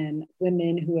children and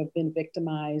women who have been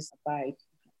victimized by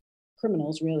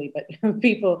criminals, really, but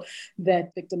people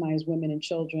that victimize women and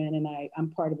children. And I'm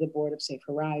part of the board of Safe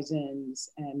Horizons.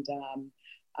 And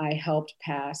I helped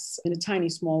pass, in a tiny,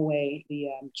 small way, the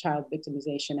Child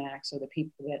Victimization Act. So the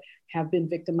people that have been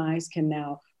victimized can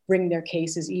now bring their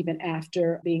cases even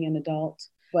after being an adult.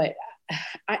 But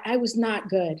I was not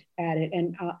good at it.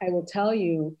 And I will tell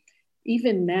you,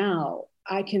 even now,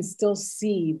 I can still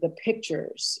see the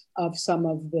pictures of some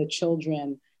of the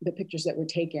children, the pictures that were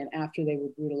taken after they were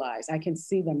brutalized. I can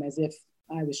see them as if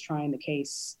I was trying the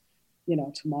case,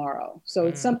 tomorrow. So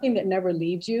it's something that never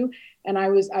leaves you. And I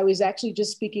was actually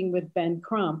just speaking with Ben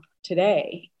Crump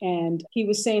today, and he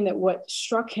was saying that what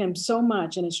struck him so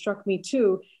much, and it struck me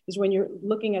too, is when you're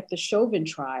looking at the Chauvin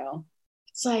trial,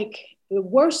 it's like the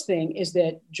worst thing is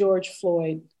that George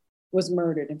Floyd was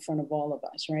murdered in front of all of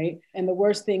us, right? And the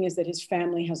worst thing is that his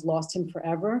family has lost him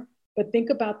forever. But think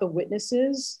about the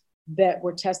witnesses that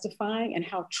were testifying and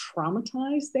how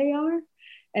traumatized they are.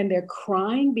 And they're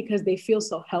crying because they feel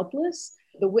so helpless.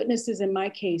 The witnesses in my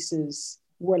cases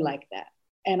were like that.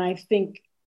 And I think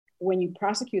when you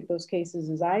prosecute those cases,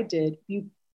 as I did, you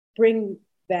bring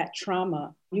that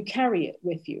trauma, you carry it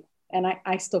with you. And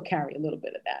I still carry a little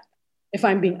bit of that, if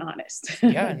I'm being honest.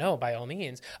 Yeah, no, by all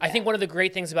means. I think one of the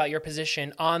great things about your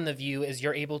position on The View is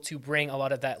you're able to bring a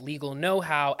lot of that legal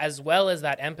know-how as well as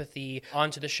that empathy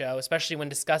onto the show, especially when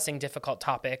discussing difficult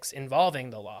topics involving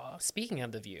the law. Speaking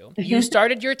of The View, you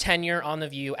started your tenure on The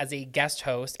View as a guest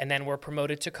host and then were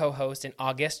promoted to co-host in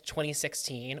August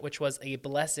 2016, which was a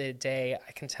blessed day,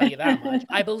 I can tell you that much.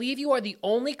 I believe you are the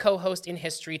only co-host in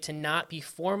history to not be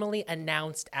formally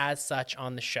announced as such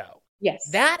on the show. Yes.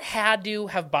 That had to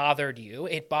have bothered you.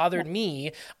 It bothered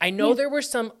me. I know there were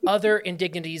some other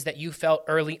indignities that you felt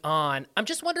early on. I'm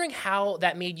just wondering how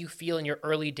that made you feel in your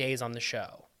early days on the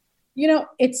show.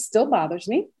 It still bothers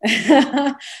me.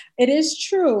 It is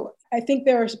true. I think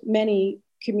there are many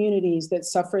communities that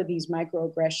suffer these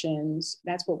microaggressions.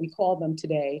 That's what we call them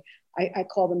today. I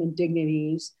call them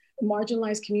indignities.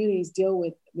 Marginalized communities deal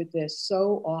with this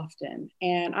so often.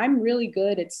 And I'm really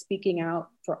good at speaking out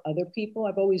for other people.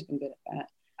 I've always been good at that.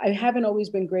 I haven't always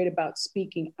been great about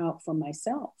speaking out for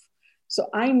myself. So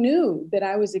I knew that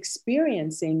I was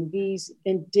experiencing these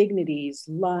indignities,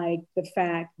 like the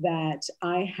fact that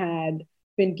I had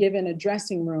been given a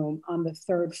dressing room on the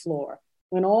 3rd floor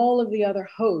when all of the other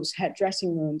hosts had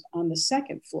dressing rooms on the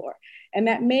 2nd floor. And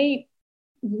that may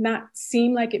not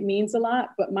seem like it means a lot,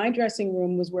 but my dressing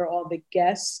room was where all the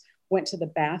guests went to the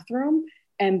bathroom,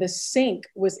 and the sink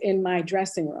was in my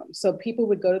dressing room. So people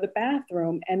would go to the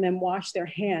bathroom and then wash their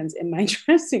hands in my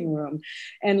dressing room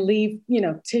and leave,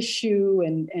 tissue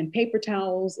and paper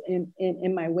towels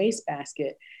in my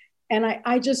wastebasket. And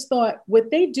I just thought,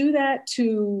 would they do that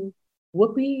to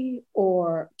Whoopi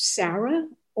or Sarah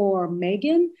or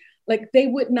Megan? Like, they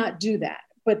would not do that,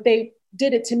 but they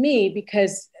did it to me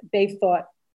because they thought,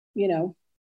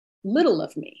 little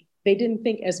of me. They didn't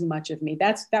think as much of me.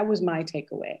 That was my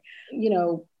takeaway.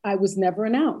 I was never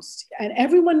announced, and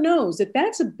everyone knows that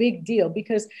that's a big deal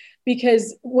because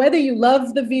whether you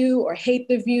love The View or hate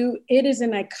The View, it is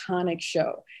an iconic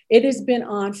show. It has been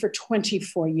on for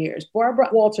 24 years. Barbara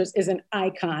Walters is an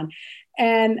icon,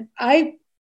 and I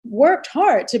worked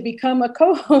hard to become a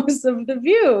co-host of The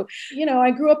View. I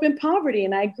grew up in poverty,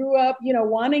 and I grew up,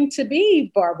 wanting to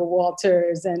be Barbara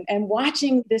Walters and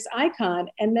watching this icon.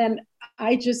 And then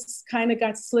I just kind of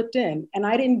got slipped in, and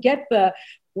I didn't get the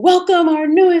welcome our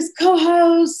newest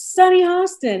co-host, Sunny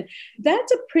Hostin.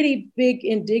 That's a pretty big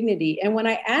indignity. And when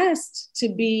I asked to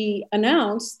be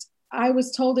announced, I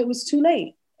was told it was too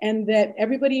late and that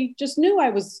everybody just knew I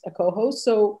was a co-host.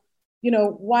 So,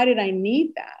 why did I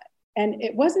need that? And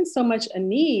it wasn't so much a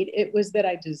need, it was that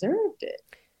I deserved it.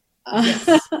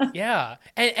 Yes. Yeah.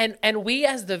 And we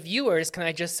as the viewers, can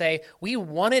I just say, we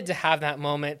wanted to have that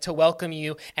moment to welcome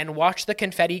you and watch the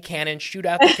confetti cannon shoot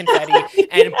out the confetti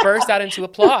and burst out into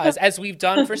applause, as we've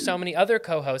done for so many other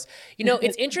co-hosts.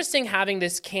 It's interesting having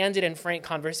this candid and frank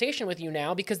conversation with you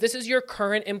now, because this is your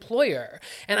current employer.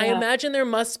 And I imagine there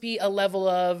must be a level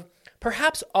of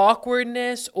perhaps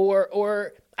awkwardness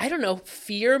or I don't know,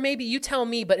 fear, maybe you tell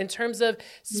me, but in terms of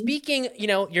speaking,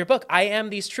 your book, I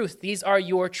Am These Truths, these are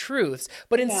your truths,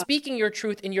 but in speaking your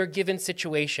truth in your given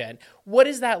situation, what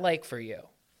is that like for you?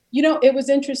 It was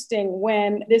interesting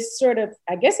when this sort of,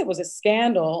 I guess it was a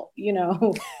scandal,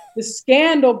 the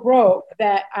scandal broke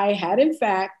that I had, in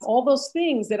fact, all those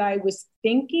things that I was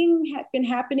thinking had been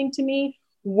happening to me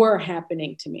were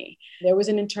happening to me. There was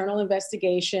an internal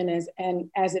investigation,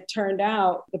 and as it turned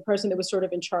out, the person that was sort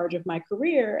of in charge of my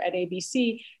career at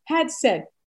ABC had said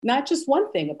not just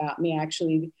one thing about me,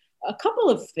 actually, a couple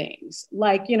of things,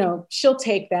 like, she'll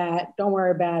take that, don't worry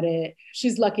about it,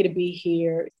 she's lucky to be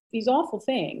here, these awful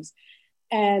things.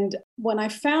 And when I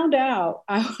found out,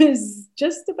 I was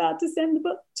just about to send the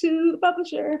book to the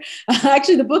publisher.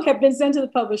 Actually, the book had been sent to the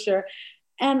publisher.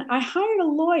 And I hired a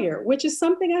lawyer, which is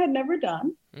something I had never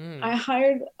done. I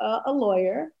hired a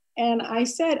lawyer, and I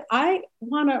said, I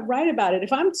want to write about it.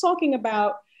 If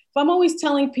I'm always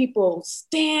telling people,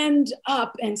 stand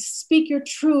up and speak your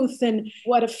truth, and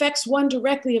what affects one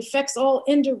directly affects all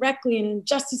indirectly, and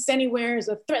injustice anywhere is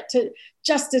a threat to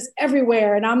justice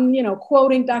everywhere. And I'm,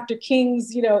 quoting Dr.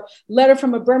 King's, letter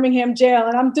from a Birmingham jail,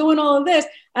 and I'm doing all of this,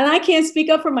 and I can't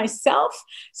speak up for myself.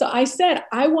 So I said,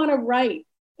 I want to write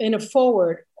in a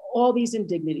forward all these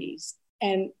indignities.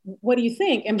 And what do you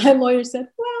think? And my lawyer said,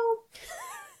 well,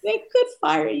 they could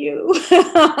fire you.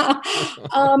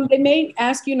 They may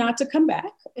ask you not to come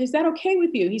back. Is that okay with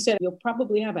you? He said, you'll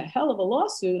probably have a hell of a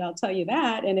lawsuit, I'll tell you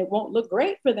that. And it won't look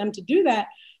great for them to do that.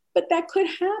 But that could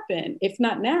happen. If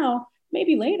not now,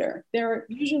 maybe later. There are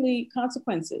usually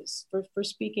consequences for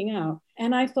speaking out.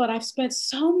 And I thought, I've spent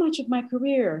so much of my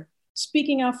career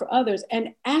speaking out for others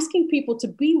and asking people to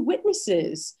be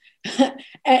witnesses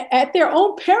at their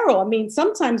own peril. I mean,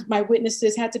 sometimes my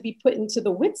witnesses had to be put into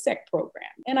the WITSEC program,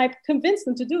 and I convinced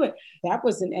them to do it. That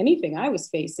wasn't anything I was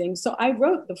facing. So I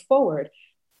wrote the foreword,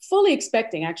 fully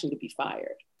expecting actually to be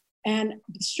fired. And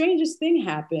the strangest thing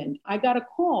happened. I got a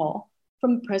call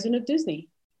from the president of Disney,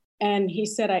 and he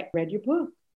said, I read your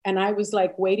book. And I was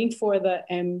like waiting for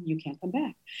you can't come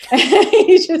back.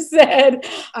 He just said,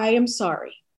 I am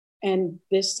sorry. And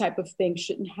this type of thing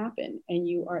shouldn't happen. And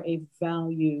you are a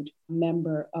valued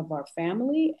member of our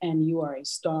family, and you are a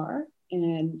star.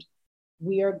 And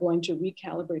we are going to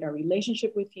recalibrate our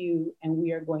relationship with you, and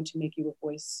we are going to make you a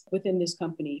voice within this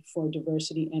company for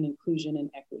diversity and inclusion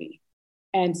and equity.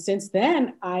 And since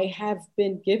then, I have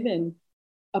been given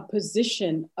a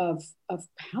position of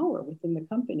power within the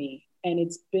company, and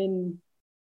it's been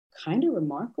kind of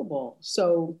remarkable.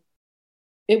 So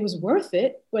it was worth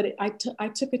it, but I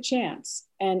took a chance.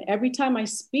 And every time I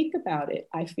speak about it,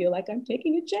 I feel like I'm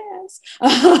taking a chance.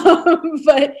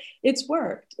 But it's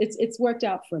worked. It's worked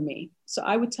out for me. So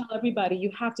I would tell everybody,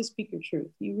 you have to speak your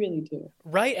truth. You really do.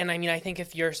 Right. And I mean, I think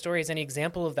if your story is any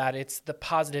example of that, it's the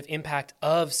positive impact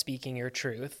of speaking your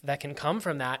truth that can come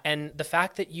from that. And the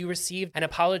fact that you received an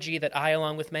apology that I,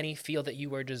 along with many, feel that you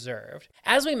were deserved.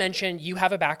 As we mentioned, you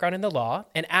have a background in the law,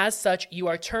 and as such, you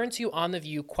are turned to on The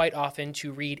View quite often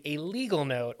to read a legal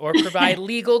note or provide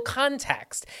legal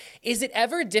context. Is it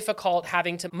ever difficult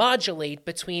having to modulate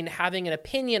between having an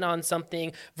opinion on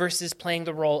something versus playing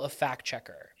the role of fact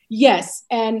checker? Yes.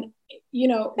 And,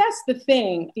 that's the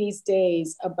thing these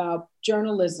days about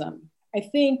journalism. I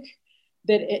think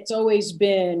that it's always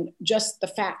been just the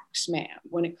facts, ma'am,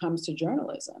 when it comes to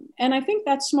journalism. And I think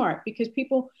that's smart because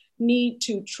people need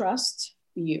to trust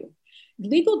you.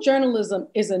 Legal journalism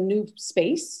is a new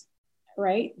space,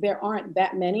 right? There aren't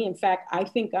that many. In fact, I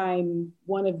think I'm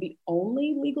one of the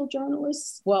only legal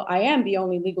journalists. Well, I am the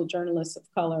only legal journalist of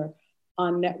color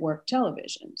on network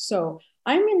television. So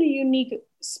I'm in a unique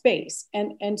space.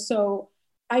 And so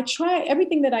I try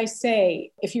everything that I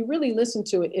say, if you really listen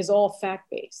to it, is all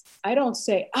fact-based. I don't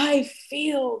say, I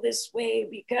feel this way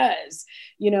because,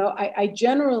 I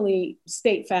generally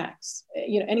state facts.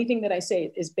 Anything that I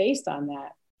say is based on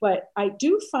that. But I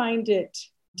do find it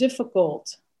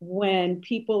difficult when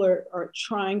people are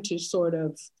trying to sort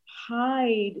of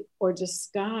hide or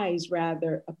disguise,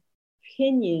 rather,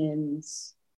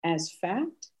 opinions as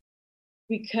fact.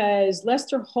 Because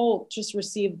Lester Holt just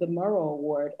received the Murrow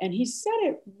Award, and he said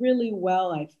it really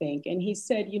well, I think. And he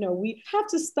said, we have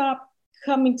to stop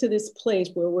coming to this place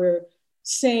where we're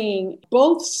saying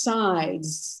both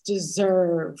sides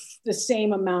deserve the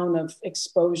same amount of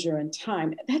exposure and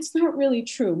time. That's not really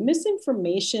true.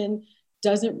 Misinformation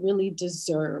doesn't really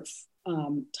deserve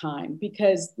time,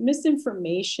 because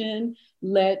misinformation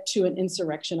led to an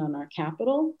insurrection on our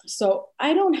Capitol. So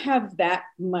I don't have that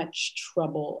much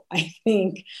trouble, I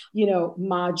think,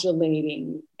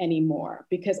 modulating anymore,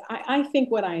 because I think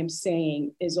what I am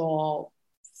saying is all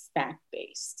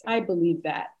fact-based. I believe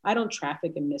that. I don't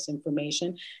traffic in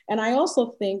misinformation. And I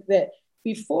also think that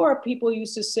before, people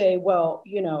used to say, well,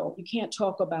 you can't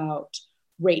talk about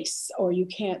race, or you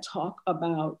can't talk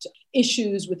about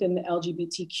issues within the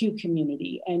LGBTQ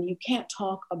community, and you can't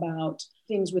talk about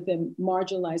things within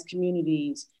marginalized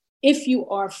communities if you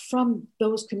are from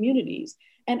those communities.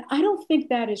 And I don't think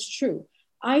that is true.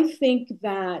 I think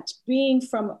that being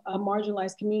from a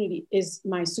marginalized community is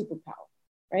my superpower,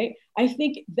 right? I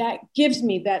think that gives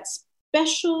me that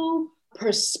special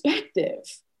perspective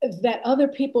that other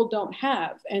people don't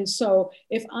have. And so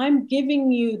if I'm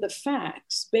giving you the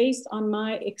facts based on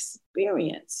my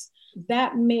experience,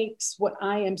 that makes what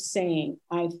I am saying,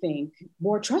 I think,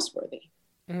 more trustworthy.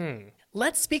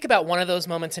 Let's speak about one of those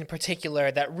moments in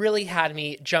particular that really had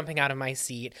me jumping out of my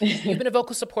seat. You've been a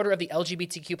vocal supporter of the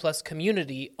LGBTQ plus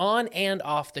community on and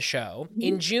off the show.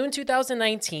 In June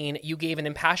 2019, you gave an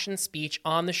impassioned speech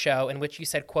on the show in which you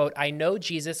said, quote, "I know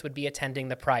Jesus would be attending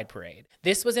the Pride Parade."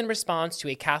 This was in response to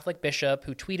a Catholic bishop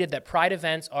who tweeted that Pride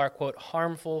events are, quote,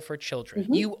 harmful for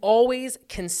children. You always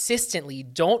consistently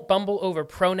don't bumble over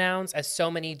pronouns as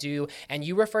so many do, and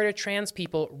you refer to trans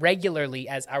people regularly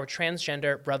as our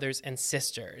transgender brothers and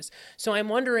sisters. So I'm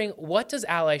wondering, what does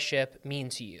allyship mean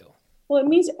to you? Well, it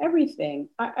means everything.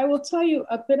 I will tell you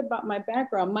a bit about my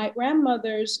background. My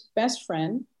grandmother's best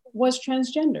friend was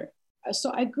transgender.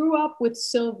 So I grew up with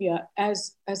Sylvia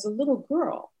as a little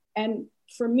girl. And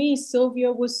for me,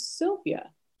 Sylvia was Sylvia.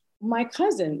 My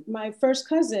first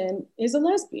cousin is a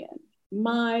lesbian.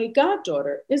 My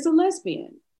goddaughter is a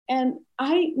lesbian. And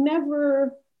I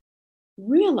never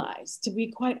realized, to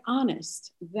be quite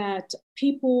honest, that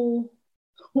people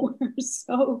were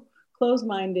so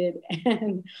closed-minded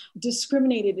and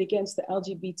discriminated against the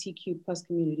LGBTQ plus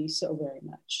community so very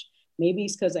much. Maybe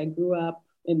it's because I grew up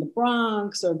in the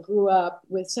Bronx or grew up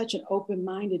with such an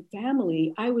open-minded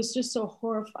family. I was just so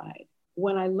horrified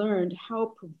when I learned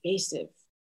how pervasive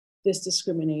this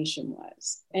discrimination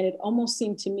was. And it almost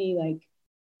seemed to me like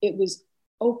it was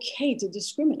okay to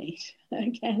discriminate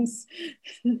against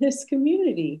this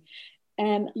community.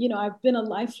 And, I've been a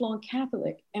lifelong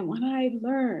Catholic. And when I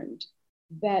learned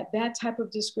that that type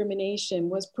of discrimination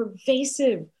was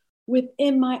pervasive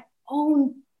within my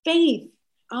own faith.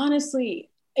 Honestly,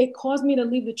 it caused me to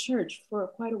leave the church for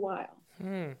quite a while.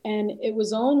 And it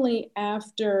was only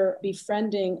after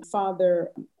befriending Father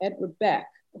Edward Beck,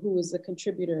 who was a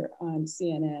contributor on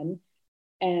CNN,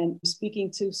 and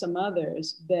speaking to some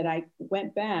others, that I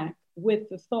went back with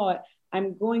the thought,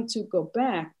 I'm going to go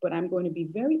back, but I'm going to be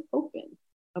very open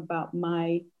about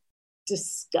my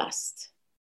disgust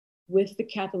with the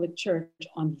Catholic Church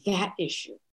on that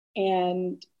issue.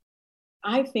 And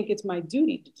I think it's my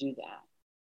duty to do that.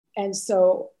 And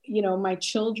so, you know, my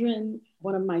children,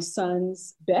 one of my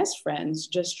son's best friends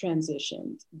just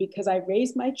transitioned because I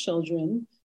raised my children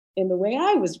in the way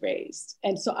I was raised.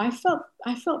 And so I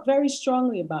felt very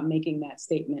strongly about making that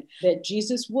statement that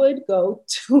Jesus would go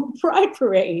to a pride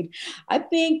parade. I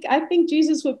think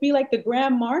Jesus would be like the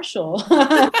Grand Marshal.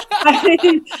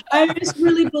 I just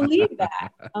really believe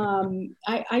that.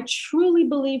 I truly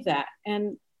believe that.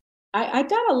 And I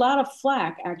got a lot of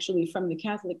flack actually from the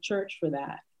Catholic Church for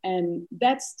that. And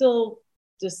that still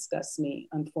disgusts me,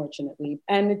 unfortunately.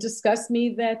 And it disgusts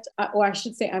me that, or I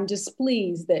should say, I'm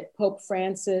displeased that Pope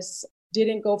Francis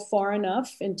didn't go far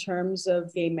enough in terms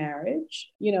of gay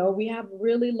marriage. You know, we have a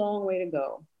really long way to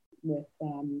go with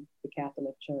the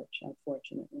Catholic Church,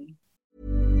 unfortunately.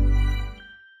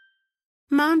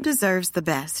 Mom deserves the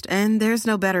best, and there's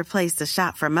no better place to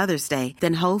shop for Mother's Day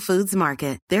than Whole Foods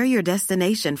Market. They're your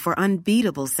destination for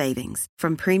unbeatable savings,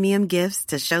 from premium gifts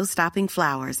to show-stopping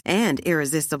flowers and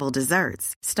irresistible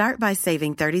desserts. Start by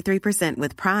saving 33%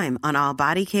 with Prime on all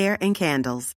body care and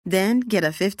candles. Then get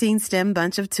a 15-stem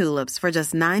bunch of tulips for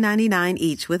just $9.99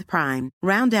 each with Prime.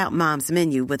 Round out Mom's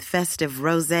menu with festive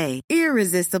rosé,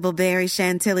 irresistible berry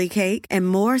chantilly cake, and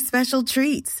more special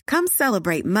treats. Come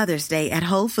celebrate Mother's Day at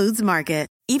Whole Foods Market.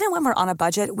 Even when we're on a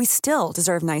budget, we still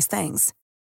deserve nice things.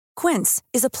 Quince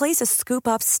is a place to scoop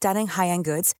up stunning high-end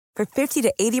goods for 50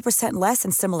 to 80% less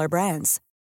than similar brands.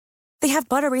 They have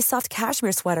buttery soft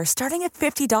cashmere sweaters starting at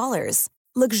 $50,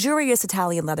 luxurious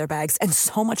Italian leather bags, and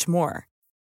so much more.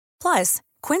 Plus,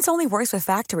 Quince only works with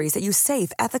factories that use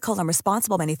safe, ethical, and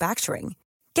responsible manufacturing.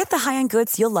 Get the high-end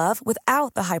goods you'll love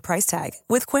without the high price tag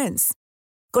with Quince.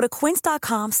 Go to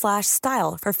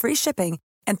quince.com/style for free shipping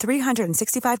and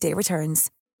 365-day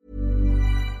returns.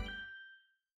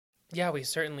 Yeah, we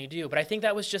certainly do. But I think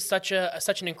that was just such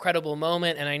an incredible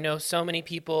moment. And I know so many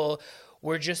people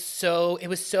were just it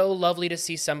was so lovely to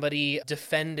see somebody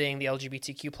defending the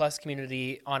LGBTQ plus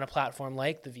community on a platform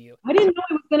like The View. I didn't know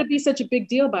it was going to be such a big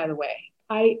deal, by the way.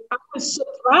 I was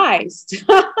surprised.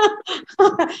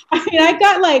 I mean, I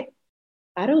got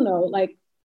like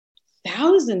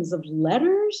thousands of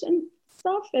letters and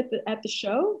stuff at the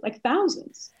show, like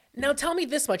thousands. Now tell me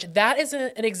this much. That is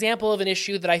an example of an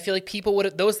issue that I feel like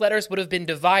those letters would have been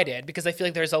divided, because I feel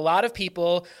like there's a lot of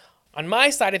people on my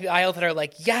side of the aisle that are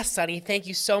like, yes, Sunny, thank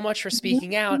you so much for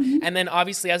speaking out. And then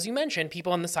obviously, as you mentioned,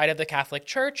 people on the side of the Catholic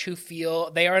Church who feel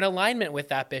they are in alignment with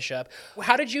that bishop.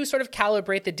 How did you sort of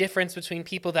calibrate the difference between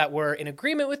people that were in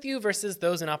agreement with you versus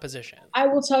those in opposition? I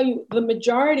will tell you, the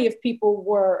majority of people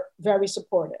were very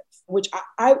supportive, which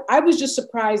I was just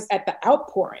surprised at the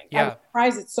outpouring. Yeah. I was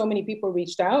surprised that so many people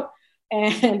reached out.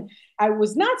 And I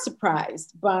was not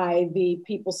surprised by the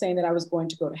people saying that I was going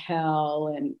to go to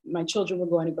hell and my children were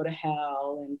going to go to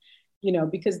hell. And, you know,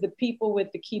 because the people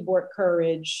with the keyboard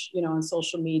courage, you know, on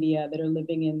social media that are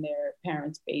living in their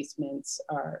parents' basements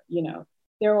are, you know,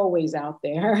 they're always out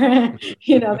there.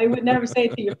 You know, they would never say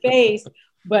it to your face,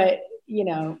 but, you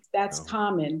know, that's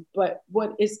common. But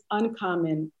what is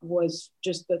uncommon was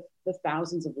just the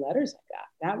thousands of letters I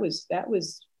got. That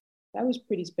was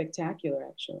pretty spectacular,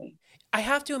 actually. I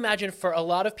have to imagine for a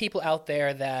lot of people out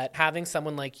there that having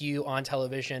someone like you on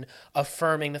television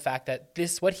affirming the fact that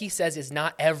what he says is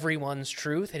not everyone's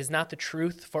truth, it is not the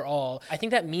truth for all. I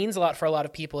think that means a lot for a lot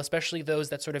of people, especially those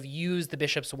that sort of use the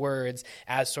bishop's words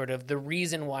as sort of the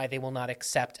reason why they will not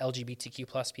accept LGBTQ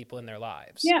plus people in their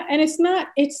lives. Yeah, and it's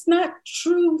not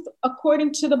truth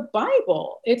according to the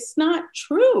Bible. It's not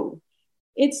true.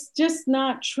 It's just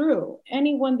not true.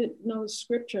 Anyone that knows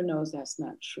scripture knows that's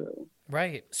not true.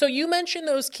 Right. So you mentioned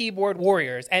those keyboard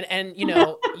warriors, and you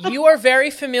know, you are very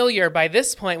familiar by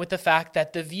this point with the fact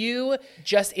that The View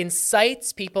just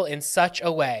incites people in such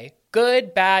a way.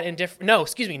 Good, bad, indifferent. No,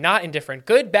 excuse me, not indifferent.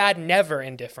 Good, bad, never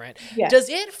indifferent. Yes. Does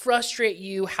it frustrate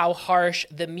you how harsh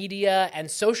the media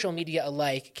and social media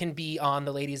alike can be on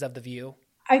the ladies of The View?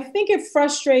 I think it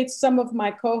frustrates some of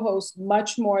my co-hosts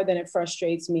much more than it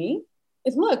frustrates me.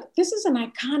 Look, this is an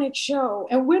iconic show,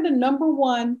 and we're the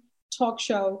 #1 talk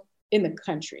show in the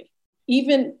country,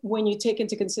 even when you take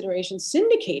into consideration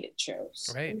syndicated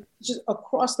shows, right? Just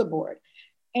across the board.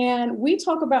 And we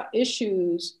talk about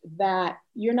issues that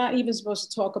you're not even supposed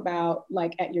to talk about,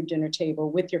 like at your dinner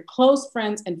table with your close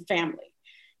friends and family.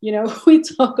 You know, we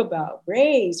talk about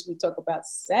race, we talk about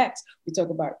sex, we talk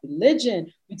about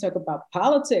religion, we talk about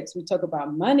politics, we talk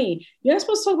about money. You're not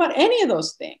supposed to talk about any of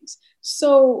those things.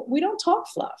 So we don't talk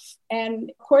fluff. And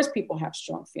of course, people have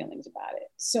strong feelings about it.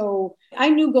 So I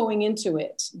knew going into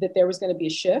it that there was going to be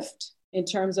a shift in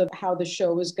terms of how the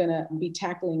show was going to be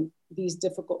tackling these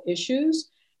difficult issues.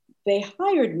 They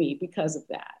hired me because of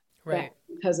that, right?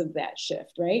 Because of that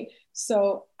shift, right?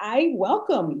 So I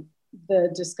welcome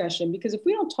the discussion, because if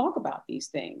we don't talk about these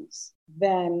things,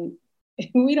 then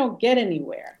we don't get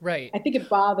anywhere. Right. I think it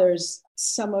bothers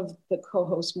some of the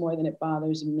co-hosts more than it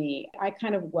bothers me. I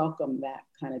kind of welcome that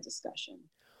kind of discussion.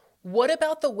 What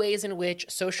about the ways in which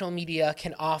social media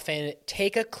can often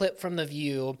take a clip from The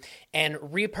View and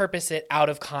repurpose it out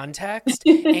of context?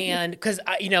 And because,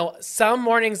 some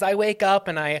mornings I wake up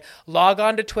and I log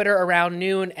on to Twitter around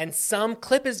noon and some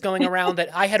clip is going around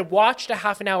that I had watched a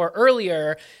half an hour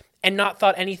earlier and not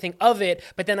thought anything of it,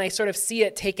 but then I sort of see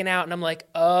it taken out and I'm like,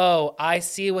 oh, I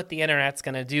see what the internet's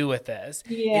going to do with this.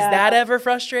 Yeah. Is that ever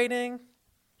frustrating?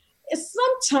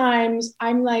 Sometimes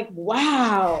I'm like,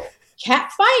 wow,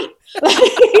 cat fight.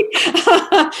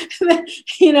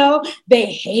 They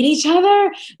hate each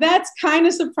other. That's kind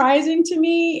of surprising to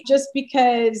me, just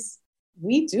because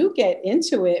we do get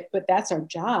into it, but that's our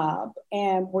job.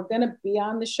 And we're going to be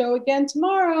on the show again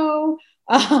tomorrow.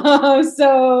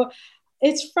 So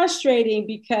it's frustrating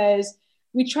because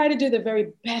we try to do the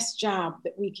very best job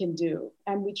that we can do.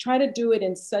 And we try to do it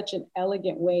in such an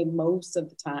elegant way most of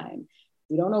the time.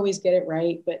 We don't always get it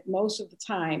right, but most of the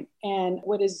time. And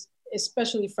what is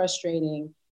especially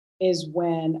frustrating is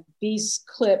when these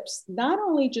clips not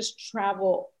only just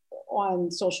travel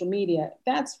on social media,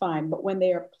 that's fine, but when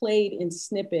they are played in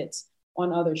snippets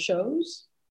on other shows,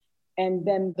 and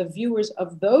then the viewers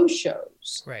of those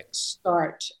shows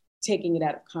start taking it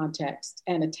out of context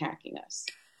and attacking us.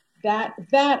 That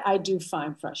I do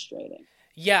find frustrating.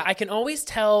 Yeah, I can always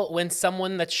tell when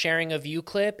someone that's sharing a View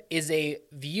clip is a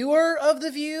viewer of The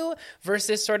View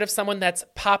versus sort of someone that's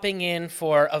popping in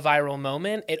for a viral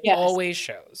moment. It always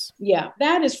shows. Yeah,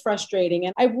 that is frustrating.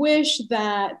 And I wish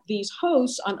that these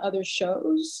hosts on other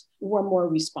shows were more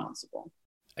responsible.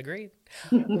 Agreed.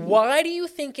 Why do you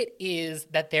think it is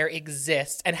that there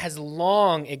exists and has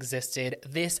long existed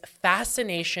this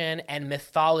fascination and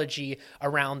mythology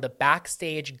around the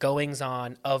backstage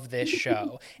goings-on of this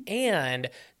show? And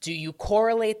do you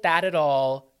correlate that at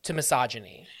all to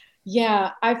misogyny?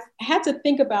 Yeah, I've had to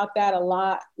think about that a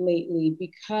lot lately,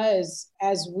 because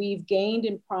as we've gained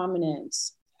in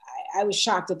prominence, I was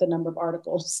shocked at the number of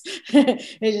articles. They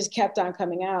just kept on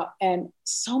coming out. And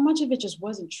so much of it just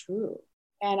wasn't true.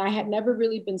 And I had never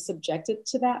really been subjected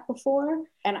to that before.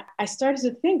 And I started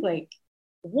to think, like,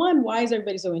 one, why is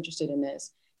everybody so interested in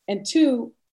this? And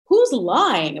two, who's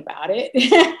lying about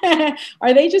it?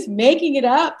 Are they just making it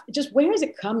up? Just where is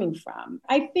it coming from?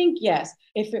 I think, yes,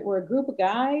 if it were a group of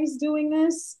guys doing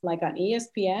this, like on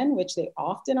ESPN, which they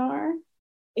often are,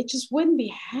 it just wouldn't be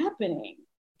happening.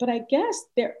 But I guess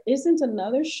there isn't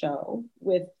another show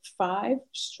with 5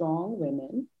 strong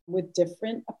women with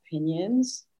different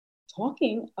opinions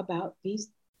talking about these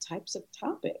types of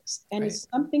topics. And it's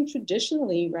something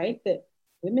traditionally, right, that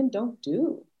women don't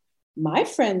do. My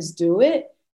friends do it.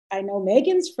 I know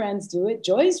Megan's friends do it.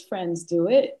 Joy's friends do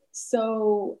it.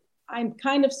 So I'm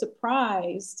kind of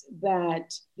surprised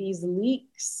that these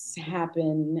leaks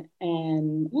happen,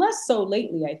 and less so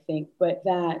lately, I think, but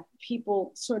that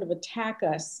people sort of attack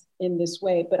us in this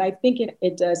way. But I think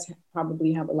it does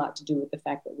probably have a lot to do with the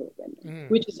fact that we're women,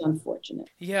 which is unfortunate.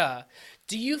 Yeah.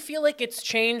 Do you feel like it's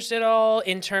changed at all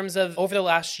in terms of over the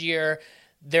last year?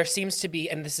 There seems to be,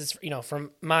 and this is,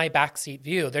 from my backseat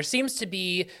view, there seems to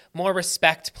be more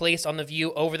respect placed on The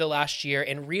View over the last year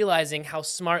in realizing how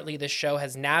smartly this show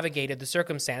has navigated the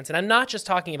circumstance. And I'm not just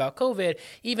talking about COVID,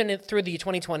 even through the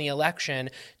 2020 election.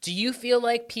 Do you feel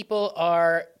like people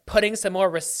are putting some more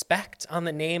respect on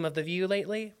the name of The View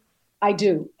lately? I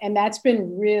do. And that's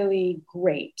been really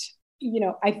great.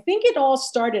 I think it all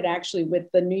started actually with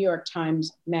the New York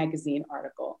Times Magazine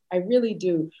article. I really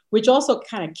do, which also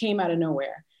kind of came out of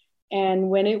nowhere. And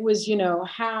when it was,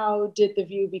 how did The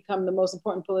View become the most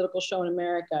important political show in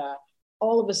America?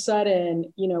 All of a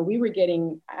sudden, we were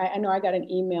getting, I know I got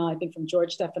an email, I think from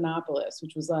George Stephanopoulos,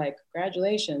 which was like,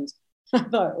 congratulations. I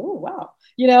thought, oh,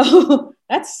 wow,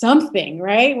 that's something,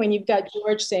 right? When you've got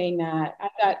George saying that. I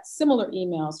got similar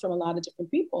emails from a lot of different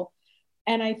people.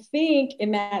 And I think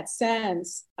in that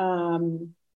sense,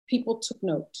 people took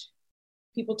note.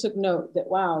 people took note that,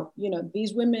 wow,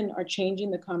 these women are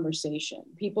changing the conversation.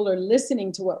 People are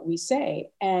listening to what we say.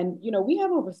 And, we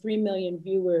have over 3 million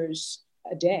viewers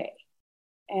a day.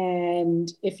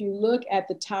 And if you look at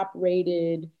the top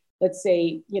rated, let's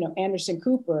say, Anderson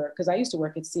Cooper, because I used to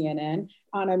work at CNN,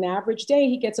 on an average day,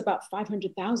 he gets about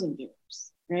 500,000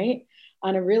 viewers, right?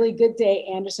 On a really good day,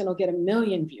 Anderson will get 1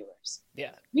 million viewers.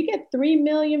 Yeah. We get 3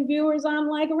 million viewers on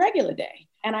like a regular day.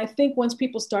 And I think once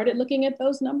people started looking at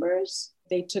those numbers,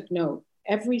 they took note.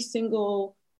 Every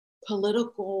single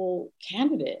political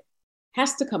candidate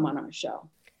has to come on our show.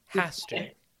 Has to.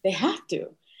 They have to.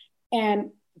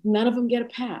 And none of them get a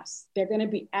pass. They're going to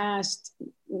be asked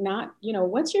not,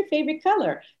 what's your favorite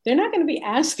color? They're not going to be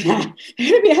asked that. They're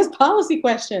going to be asked policy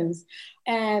questions.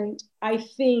 And I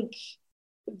think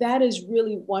that is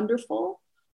really wonderful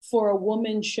for a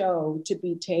woman show to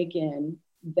be taken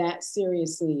that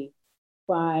seriously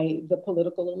by the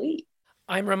political elite.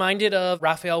 I'm reminded of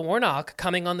Raphael Warnock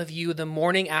coming on The View the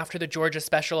morning after the Georgia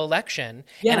special election.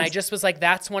 Yes. And I just was like,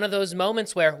 that's one of those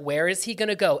moments where is he going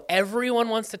to go? Everyone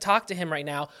wants to talk to him right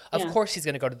now. Of course he's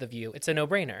going to go to The View. It's a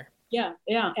no-brainer. Yeah.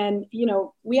 And,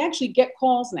 we actually get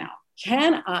calls now.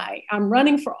 I'm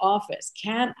running for office.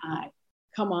 Can I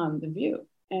come on The View?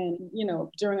 And,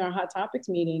 during our Hot Topics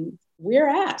meeting, we're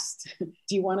asked,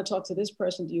 do you want to talk to this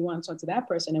person? Do you want to talk to that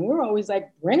person? And we're always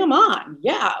like, bring them on.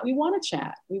 Yeah, we want to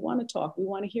chat. We want to talk. We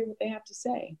want to hear what they have to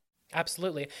say.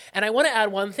 Absolutely. And I want to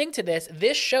add one thing to this.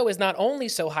 This show is not only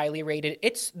so highly rated,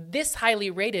 it's this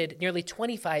highly rated nearly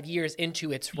 25 years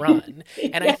into its run.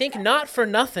 And I think not for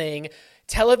nothing,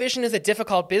 television is a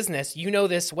difficult business. You know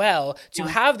this well. To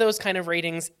have those kind of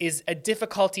ratings is a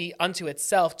difficulty unto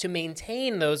itself. To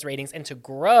maintain those ratings and to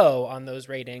grow on those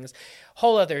ratings,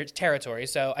 whole other territory.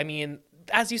 So, I mean,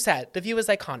 as you said, The View is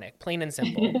iconic, plain and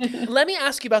simple. Let me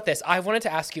ask you about this. I've wanted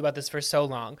to ask you about this for so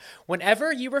long.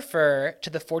 Whenever you refer to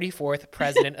the 44th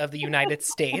president of the United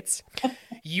States,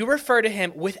 you refer to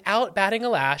him without batting a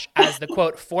lash as the,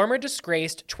 quote, former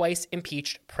disgraced, twice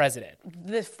impeached president.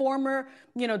 The former,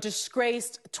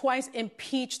 disgraced, twice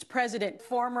impeached president.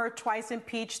 Former, twice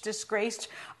impeached, disgraced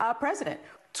president.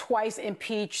 Twice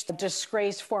impeached,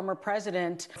 disgraced former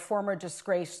president, former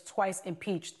disgraced, twice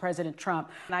impeached President Trump.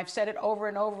 And I've said it over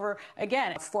and over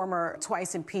again. Former,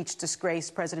 twice impeached,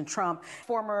 disgraced President Trump.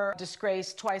 Former,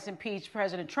 disgraced, twice impeached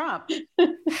President Trump.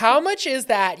 How much is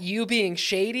that you being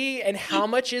shady, and how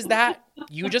much is that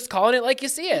you just calling it like you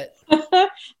see it? I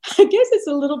guess it's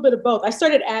a little bit of both. I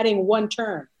started adding one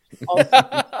term. I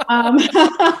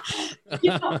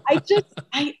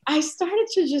started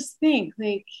to just think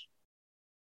like,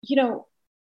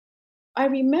 I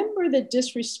remember the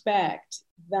disrespect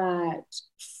that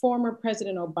former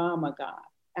President Obama got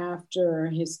after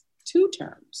his 2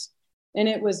 terms. And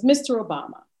it was Mr.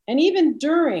 Obama. And even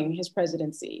during his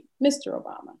presidency, Mr.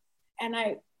 Obama. And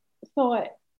I thought,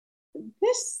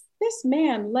 this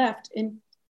man left in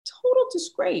total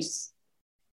disgrace.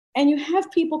 And you have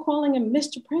people calling him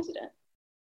Mr. President.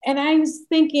 And I was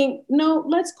thinking, no,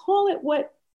 let's call it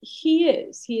what he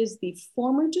is. He is the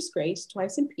former disgraced,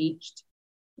 twice impeached,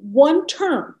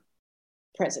 1-term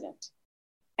president.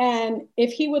 And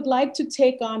if he would like to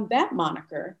take on that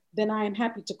moniker, then I am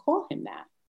happy to call him that.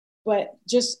 But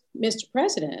just Mr.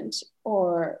 President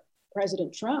or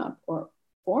President Trump or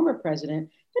former president,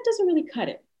 that doesn't really cut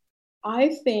it.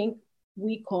 I think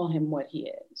we call him what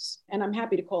he is. And I'm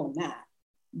happy to call him that.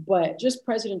 But just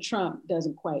President Trump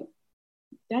doesn't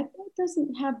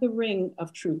have the ring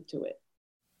of truth to it.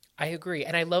 I agree.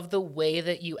 And I love the way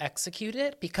that you execute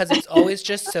it because it's always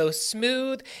just so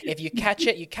smooth. If you catch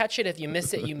it, you catch it. If you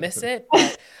miss it, you miss it.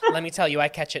 But let me tell you, I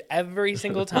catch it every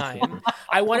single time.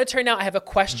 I want to turn now. I have a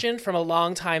question from a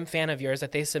longtime fan of yours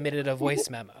that they submitted a voice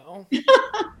memo.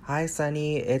 Hi,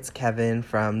 Sunny. It's Kevin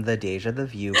from the Deja the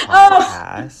View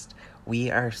podcast.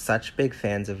 We are such big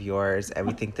fans of yours, and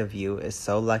we think The View is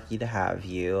so lucky to have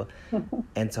you.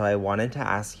 And so I wanted to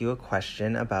ask you a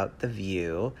question about The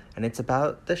View, and it's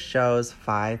about the show's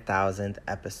 5,000th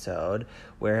episode,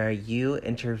 where you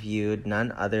interviewed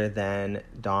none other than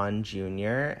Don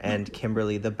Jr. and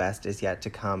Kimberly the Best Is Yet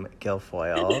to Come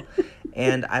Guilfoyle.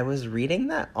 And I was reading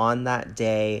that on that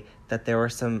day that there were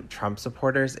some Trump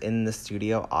supporters in the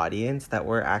studio audience that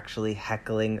were actually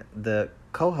heckling the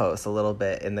co-host a little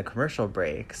bit in the commercial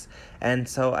breaks. And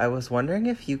so I was wondering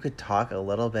if you could talk a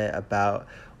little bit about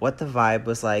what the vibe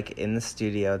was like in the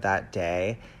studio that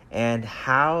day, and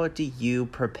how do you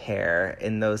prepare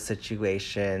in those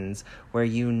situations where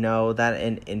you know that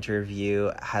an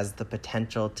interview has the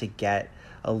potential to get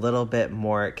a little bit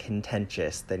more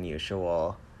contentious than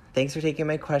usual? Thanks for taking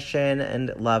my question,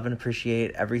 and love and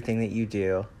appreciate everything that you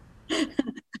do.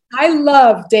 I I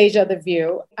love Deja the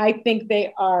View. I think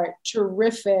they are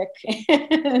terrific.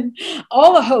 And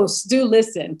all the hosts do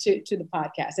listen to the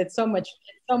podcast. It's so much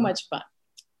fun.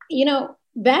 You know,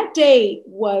 that day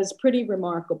was pretty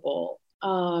remarkable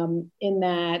in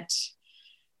that,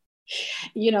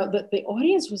 you know, the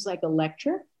audience was like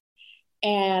electric.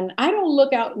 And I don't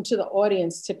look out into the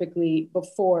audience typically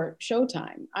before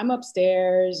showtime. I'm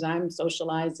upstairs, I'm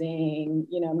socializing,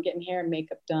 you know, I'm getting hair and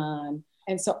makeup done.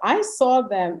 And so I saw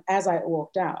them as I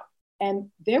walked out. And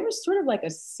there was sort of like a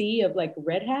sea of like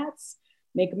red hats,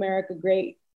 Make America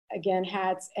Great Again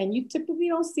hats. And you typically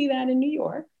don't see that in New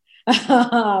York.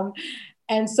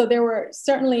 And so there were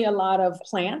certainly a lot of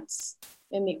plants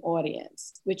in the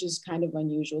audience, which is kind of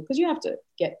unusual because you have to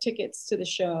get tickets to the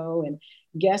show, and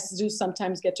guests do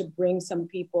sometimes get to bring some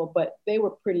people, but they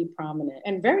were pretty prominent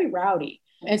and very rowdy.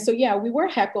 And so, yeah, we were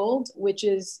heckled, which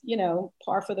is, you know,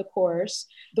 par for the course.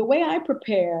 The way I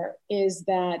prepare is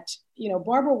that, you know,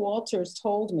 Barbara Walters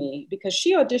told me, because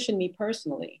she auditioned me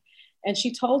personally, and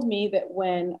she told me that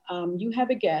when you have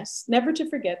a guest, never to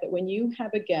forget that when you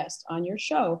have a guest on your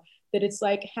show, that it's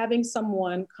like having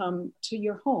someone come to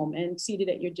your home and seated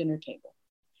at your dinner table.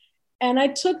 And I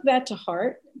took that to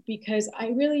heart because I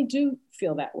really do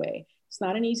feel that way. It's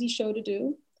not an easy show to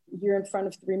do. You're in front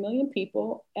of 3 million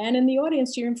people, and in the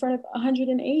audience, you're in front of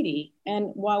 180. And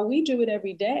while we do it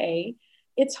every day,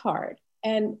 it's hard.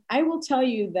 And I will tell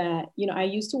you that, you know, I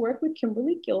used to work with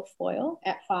Kimberly Guilfoyle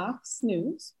at Fox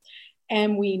News,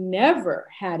 and we never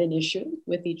had an issue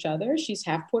with each other. She's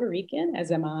half Puerto Rican,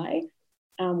 as am I.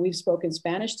 We've spoken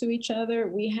Spanish to each other.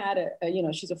 We had you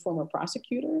know, she's a former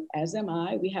prosecutor, as am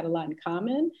I. We had a lot in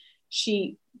common.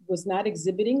 She was not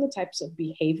exhibiting the types of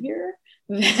behavior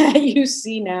that you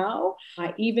see now.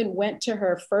 I even went to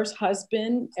her first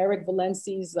husband, Eric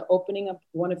Valenci's, the opening of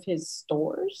one of his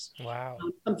stores. Wow.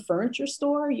 Some furniture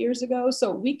store years ago.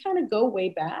 So we kind of go way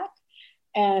back.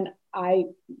 And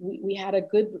we had a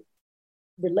good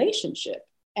relationship.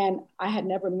 And I had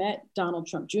never met Donald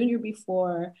Trump Jr.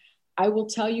 before. I will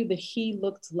tell you that he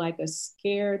looked like a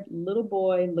scared little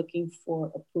boy looking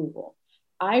for approval.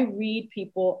 I read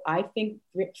people, I think,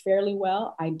 fairly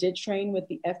well. I did train with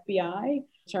the FBI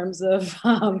in terms of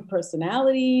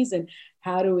personalities and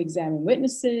how to examine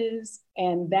witnesses.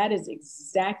 And that is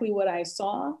exactly what I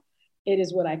saw. It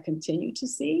is what I continue to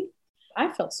see.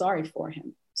 I felt sorry for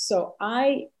him. So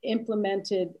I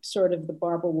implemented sort of the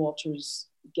Barbara Walters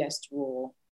guest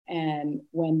rule. And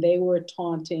when they were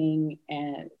taunting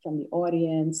and from the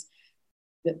audience,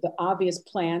 the obvious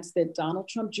plants that Donald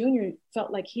Trump Jr.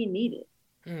 felt like he needed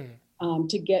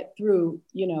to get through,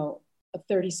 you know, a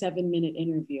 37-minute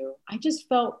interview, I just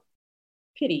felt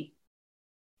pity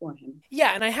for him.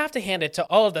 Yeah, and I have to hand it to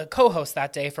all of the co-hosts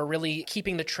that day for really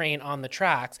keeping the train on the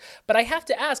tracks. But I have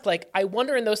to ask, like, I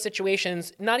wonder in those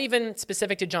situations, not even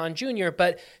specific to John Jr.,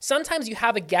 but sometimes you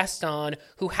have a guest on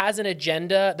who has an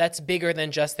agenda that's bigger than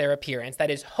just their appearance,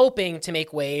 that is hoping to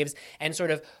make waves and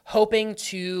sort of hoping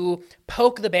to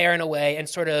poke the bear in a way and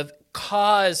sort of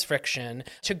cause friction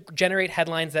to generate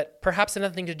headlines that perhaps have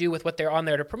nothing to do with what they're on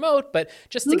there to promote, but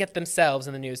just to get themselves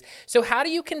in the news. So how do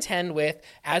you contend with,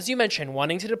 as you mentioned,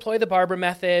 wanting to deploy the Barbara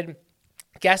method,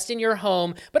 guest in your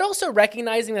home, but also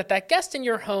recognizing that that guest in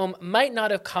your home might not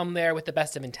have come there with the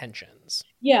best of intentions?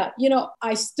 Yeah, you know,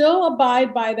 I still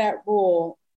abide by that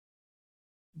rule,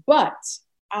 but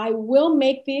I will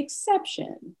make the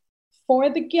exception for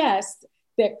the guest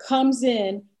that comes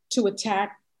in to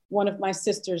attack one of my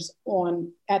sisters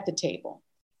at the table.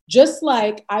 Just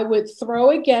like I would throw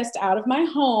a guest out of my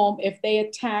home if they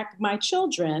attack my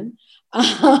children,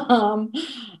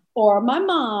 or my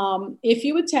mom. If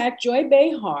you attack Joy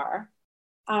Behar,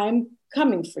 I'm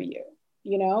coming for you.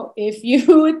 You know, if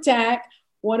you attack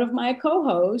one of my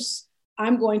co-hosts,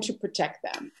 I'm going to protect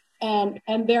them.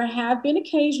 And there have been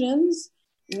occasions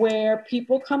where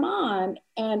people come on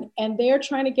and they're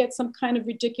trying to get some kind of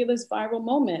ridiculous viral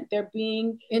moment. They're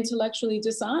being intellectually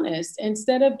dishonest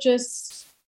instead of just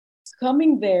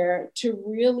coming there to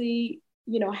really,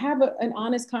 you know, have an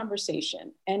honest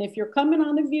conversation. And if you're coming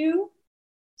on The View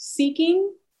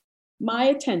seeking my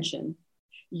attention,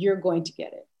 you're going to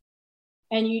get it.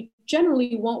 And you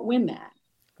generally won't win that.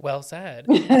 Well said.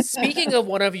 Speaking of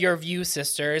one of your View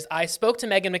sisters, I spoke to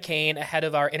Meghan McCain ahead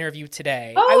of our interview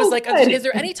today. I was like, good. Is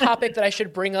there any topic that I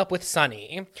should bring up with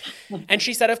Sunny? And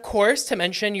she said, of course, to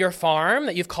mention your farm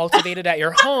that you've cultivated at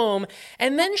your home.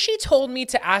 And then she told me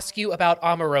to ask you about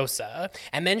Omarosa.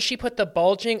 And then she put the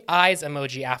bulging eyes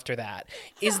emoji after that.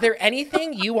 Is there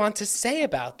anything you want to say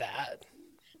about that?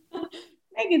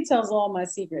 Meghan tells all my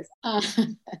secrets.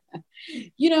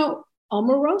 You know,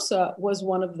 Omarosa was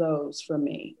one of those for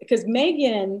me because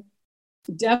Meghan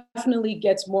definitely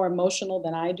gets more emotional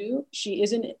than I do. She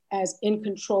isn't as in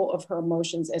control of her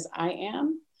emotions as I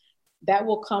am. That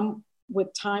will come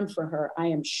with time for her, I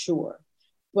am sure.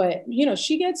 But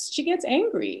she gets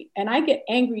angry, and I get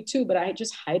angry too, but I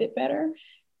just hide it better.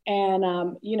 And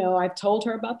I've told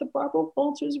her about the Barbara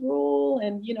Walters rule,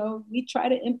 and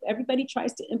everybody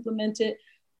tries to implement it,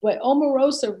 but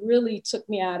Omarosa really took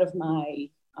me out of my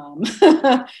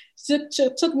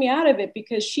took me out of it,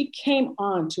 because she came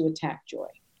on to attack Joy.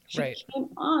 She came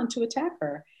on to attack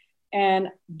her, and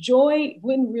Joy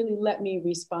wouldn't really let me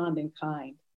respond in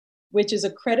kind, which is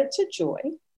a credit to Joy.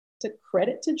 It's a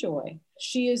credit to Joy.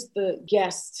 She is the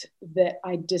guest that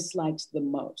I disliked the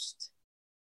most,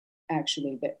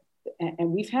 actually.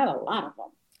 And we've had a lot of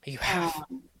them. You have.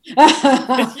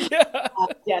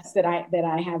 Yes, that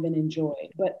I haven't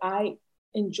enjoyed, but I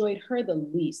enjoyed her the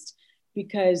least,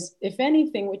 because if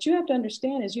anything, what you have to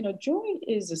understand is, Joy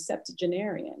is a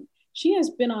septuagenarian. She has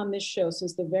been on this show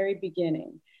since the very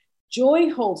beginning. Joy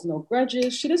holds no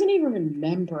grudges. She doesn't even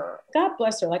remember. God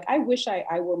bless her. Like, I wish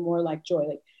I were more like Joy.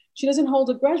 Like, she doesn't hold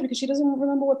a grudge because she doesn't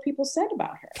remember what people said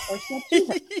about her or said to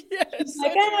her. Yes, she's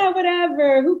like,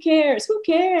 whatever. Who cares? Who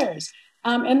cares?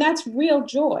 And that's real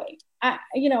Joy.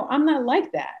 I'm not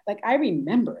like that. Like, I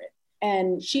remember it.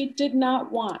 And she did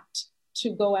not want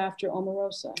to go after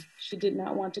Omarosa. She did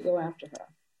not want to go after her,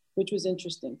 which was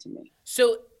interesting to me.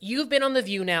 So you've been on The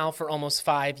View now for almost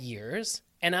 5 years.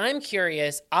 And I'm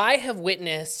curious, I have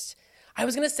witnessed, I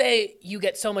was going to say you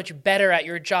get so much better at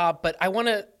your job, but I want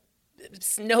to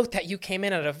note that you came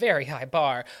in at a very high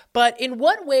bar. But in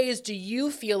what ways do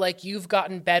you feel like you've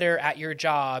gotten better at your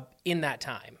job in that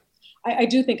time? I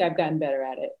do think I've gotten better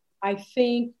at it. I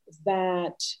think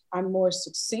that I'm more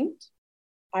succinct.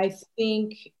 I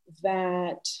think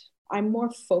that I'm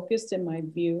more focused in my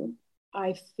view.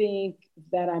 I think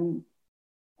that I'm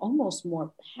almost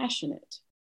more passionate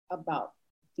about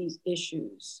these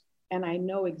issues. And I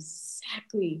know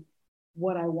exactly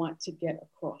what I want to get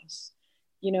across,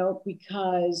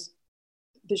 because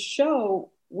the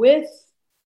show, with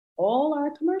all our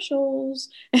commercials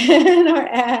and our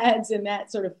ads and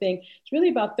that sort of thing, it's really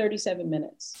about 37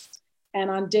 minutes. And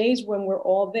on days when we're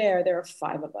all there are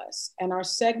 5 of us. And our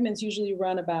segments usually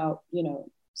run about,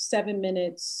 7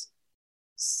 minutes,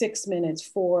 6 minutes,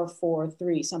 4,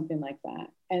 3, something like that.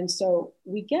 And so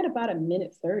we get about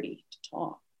 1:30 to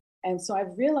talk. And so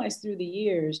I've realized through the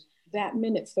years that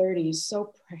 1:30 is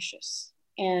so precious.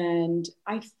 And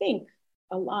I think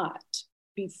a lot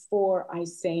before I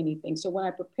say anything. So when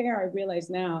I prepare, I realize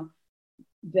now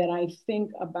that I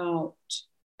think about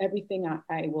everything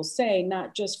I will say,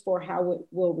 not just for how it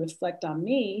will reflect on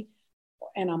me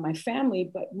and on my family,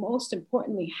 but most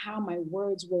importantly, how my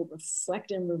words will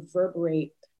reflect and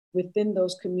reverberate within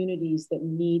those communities that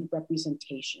need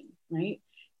representation, right?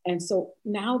 And so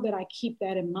now that I keep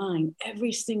that in mind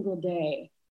every single day,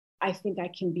 I think I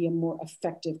can be a more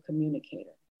effective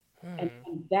communicator. And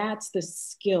that's the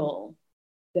skill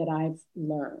that I've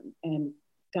learned and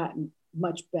gotten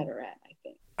much better at, I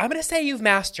think. I'm going to say you've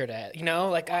mastered it.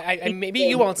 I maybe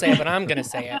you won't say it, but I'm going to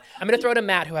say it. I'm going to throw to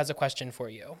Matt, who has a question for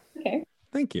you. Okay.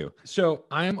 Thank you. So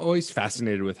I am always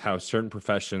fascinated with how certain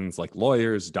professions like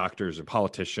lawyers, doctors, or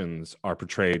politicians are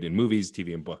portrayed in movies,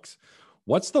 TV, and books.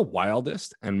 What's the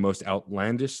wildest and most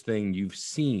outlandish thing you've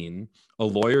seen a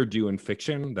lawyer do in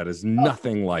fiction that is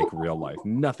nothing like real life,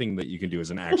 nothing that you can do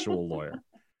as an actual lawyer?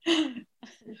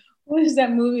 What is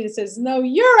that movie that says, no,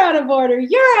 you're out of order,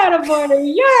 you're out of order,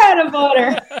 you're out of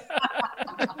order?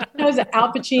 That was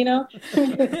Al Pacino.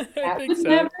 That would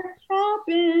never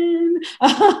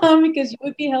happen, because you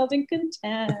would be held in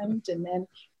contempt and then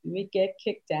you would get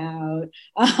kicked out.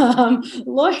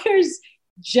 Lawyers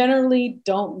generally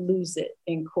don't lose it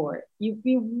in court. You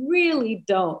really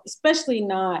don't, especially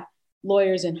not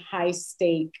lawyers in high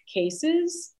stake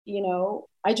cases.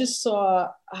 I just saw,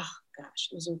 it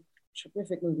was a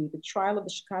terrific movie, The Trial of the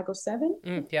Chicago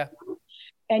 7. Yeah.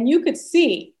 And you could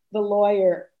see the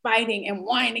lawyer fighting and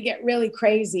wanting to get really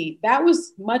crazy. That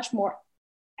was much more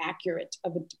accurate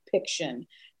of a depiction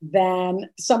than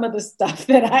some of the stuff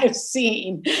that I've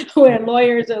seen where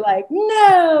lawyers are like,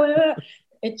 no.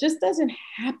 It just doesn't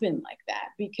happen like that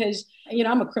because,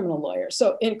 I'm a criminal lawyer.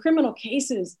 So in criminal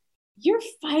cases, you're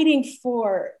fighting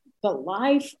for the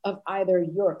life of either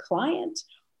your client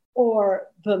or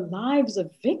the lives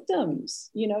of victims.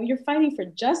 You're fighting for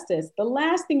justice. The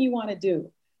last thing you want to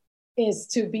do is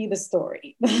to be the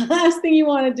story. The last thing you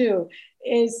want to do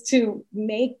is to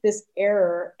make this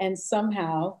error and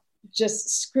somehow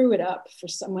just screw it up for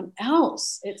someone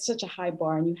else. It's such a high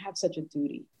bar and you have such a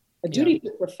duty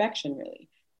to perfection, really.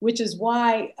 which is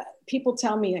why people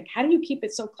tell me, like, how do you keep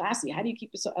it so classy? How do you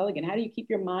keep it so elegant? How do you keep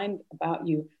your mind about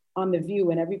you on The View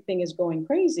when everything is going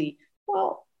crazy?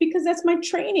 Well, because that's my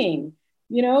training.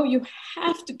 You know, you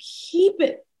have to keep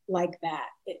it like that.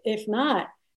 If not,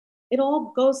 it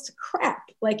all goes to crap.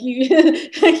 Like you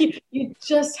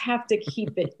just have to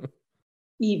keep it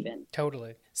even.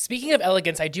 Totally. Speaking of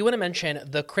elegance, I do want to mention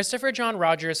the Christopher John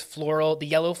Rogers floral, the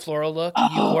yellow floral look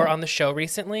you wore on the show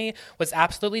recently was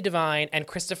absolutely divine. And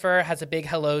Christopher has a big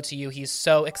hello to you. He's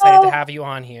so excited to have you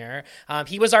on here.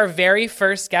 He was our very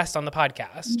first guest on the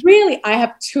podcast. Really? I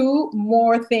have 2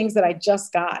 more things that I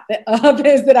just got of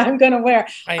his that I'm going to wear.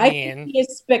 I think he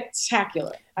is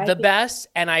spectacular. The best.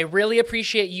 And I really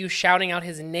appreciate you shouting out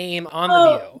his name on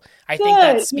The View. I think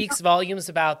that speaks volumes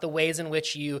about the ways in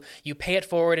which you pay it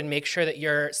forward and make sure that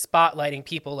you're spotlighting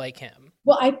people like him.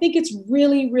 Well, I think it's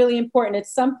really, really important.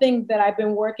 It's something that I've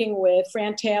been working with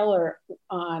Fran Taylor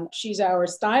on. She's our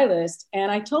stylist.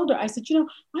 And I told her, I said, I want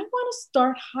to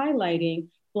start highlighting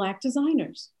Black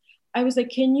designers. I was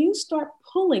like, can you start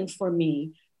pulling for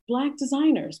me Black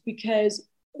designers? Because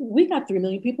we got 3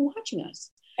 million people watching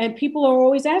us. And people are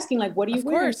always asking, like, what are you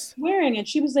wearing? And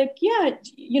she was like, yeah,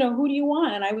 who do you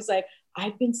want? And I was like,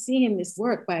 I've been seeing this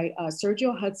work by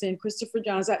Sergio Hudson, Christopher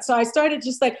Johns. So I started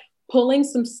just like pulling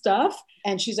some stuff.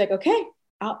 And she's like, okay,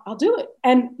 I'll do it.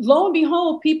 And lo and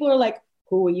behold, people are like,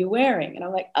 who are you wearing? And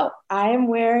I'm like, oh, I am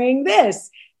wearing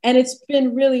this. And it's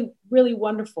been really, really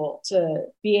wonderful to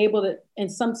be able to, in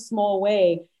some small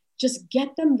way, just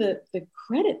get them the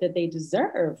credit that they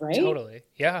deserve, right? Totally.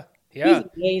 Yeah. Yeah.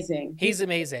 He's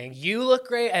amazing. You look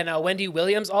great. And Wendy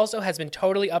Williams also has been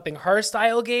totally upping her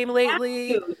style game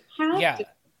lately. Have to.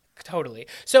 Totally.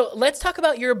 So let's talk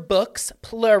about your books,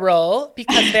 plural,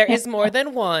 because there is more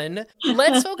than one.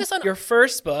 Let's focus on your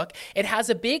first book. It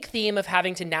has a big theme of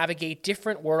having to navigate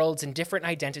different worlds and different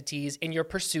identities in your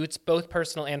pursuits, both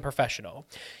personal and professional.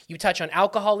 You touch on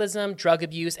alcoholism, drug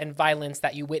abuse, and violence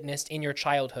that you witnessed in your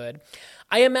childhood.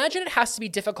 I imagine it has to be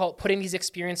difficult putting these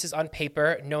experiences on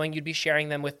paper, knowing you'd be sharing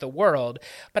them with the world.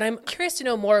 But I'm curious to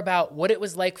know more about what it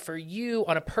was like for you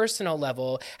on a personal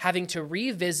level, having to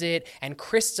revisit and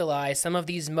crystallize some of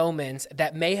these moments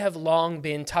that may have long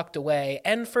been tucked away,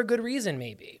 and for good reason,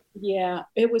 maybe. Yeah,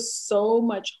 it was so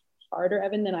much harder,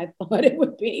 Evan, than I thought it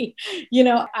would be.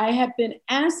 I have been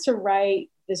asked to write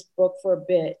this book for a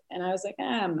bit, and I was like,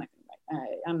 I'm not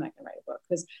going to write a book,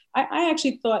 because I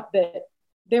actually thought that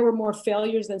there were more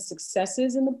failures than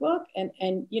successes in the book. And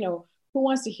who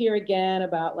wants to hear again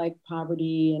about like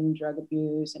poverty and drug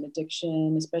abuse and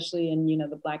addiction, especially in,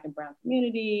 the Black and brown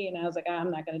community. And I was like,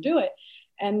 I'm not going to do it.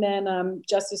 And then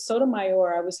Justice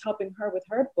Sotomayor, I was helping her with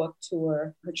her book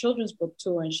tour, her children's book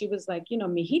tour. And she was like,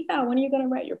 Mijita, when are you going to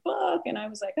write your book? And I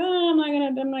was like, I'm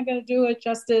not going to do it,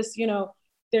 Justice.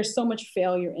 There's so much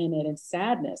failure in it and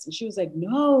sadness. And she was like,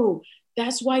 no,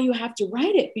 that's why you have to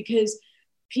write it, because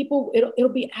people, it'll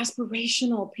be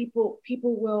aspirational. People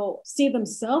will see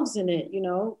themselves in it,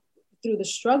 through the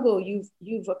struggle,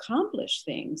 you've accomplished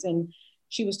things. And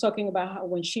she was talking about how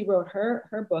when she wrote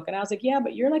her book, and I was like, yeah,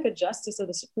 but you're like a justice of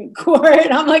the Supreme Court.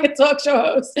 I'm like a talk show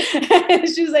host. And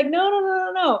she was like,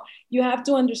 no. You have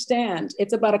to understand,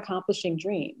 it's about accomplishing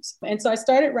dreams. And so I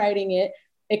started writing it.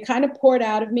 It kind of poured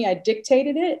out of me. I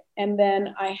dictated it. And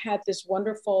then I had this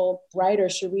wonderful writer,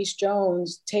 Sharice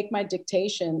Jones, take my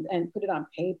dictation and put it on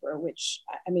paper, which,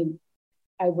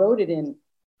 I wrote it in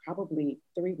probably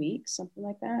 3 weeks, something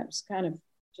like that. It was kind of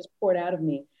just poured out of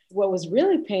me. What was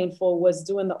really painful was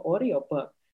doing the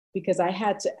audiobook, because I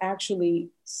had to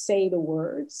actually say the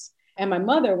words. And when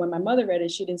my mother read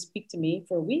it, she didn't speak to me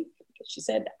for a week. She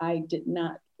said I did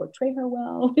not portray her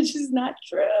well, which is not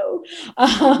true.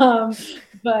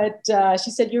 But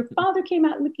she said, your father came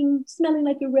out smelling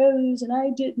like a rose, and I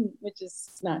didn't, which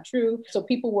is not true. So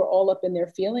people were all up in their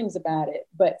feelings about it.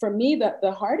 But for me,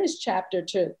 the hardest chapter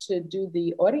to do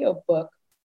the audiobook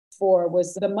for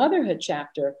was the motherhood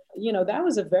chapter. That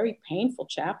was a very painful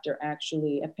chapter,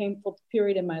 actually, a painful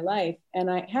period in my life.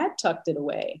 And I had tucked it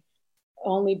away,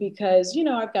 only because,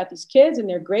 I've got these kids and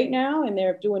they're great now and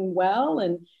they're doing well.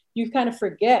 And you kind of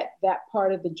forget that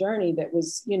part of the journey that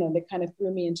was, that kind of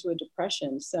threw me into a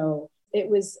depression. So it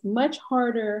was much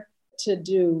harder to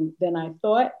do than I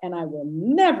thought. And I will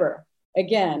never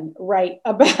again write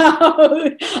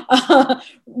about,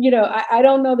 I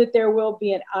don't know that there will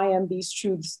be an I Am These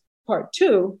Truths Part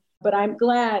 2, but I'm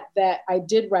glad that I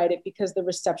did write it, because the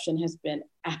reception has been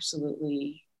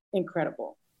absolutely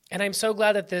incredible. And I'm so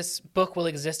glad that this book will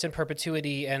exist in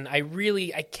perpetuity. And I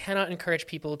cannot encourage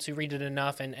people to read it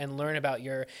enough and learn about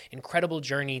your incredible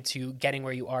journey to getting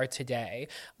where you are today.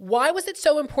 Why was it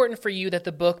so important for you that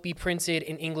the book be printed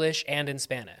in English and in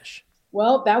Spanish?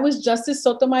 Well, that was Justice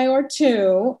Sotomayor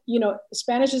too.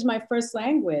 Spanish is my first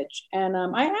language. And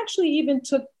I actually even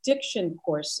took diction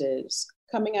courses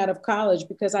coming out of college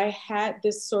because I had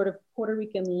this sort of Puerto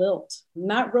Rican lilt,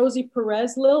 not Rosie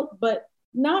Perez lilt, but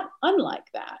not unlike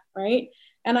that, right?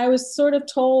 And I was sort of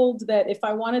told that if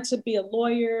I wanted to be a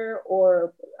lawyer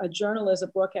or a journalist, a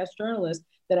broadcast journalist,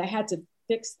 that I had to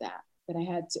fix that I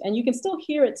had to, and you can still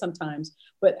hear it sometimes,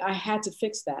 but I had to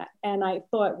fix that. And I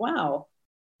thought, wow,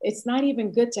 it's not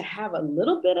even good to have a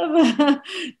little bit of a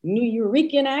New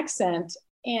Yorican accent.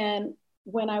 And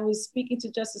when I was speaking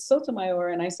to Justice Sotomayor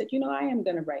and I said, I am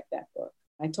going to write that book.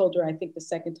 I told her, I think the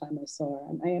second time I saw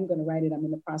her, I am going to write it. I'm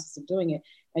in the process of doing it.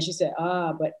 And she said,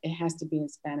 but it has to be in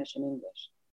Spanish and English.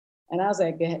 And I was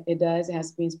like, it does. It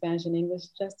has to be in Spanish and English,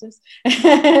 Justice.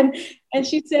 and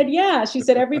she said, yeah. She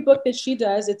said, every book that she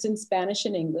does, it's in Spanish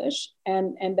and English.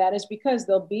 And that is because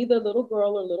there'll be the little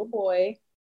girl or little boy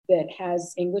that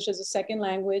has English as a second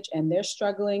language and they're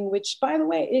struggling, which, by the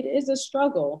way, it is a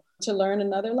struggle to learn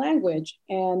another language.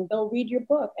 And they'll read your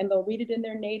book and they'll read it in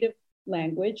their native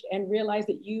language and realize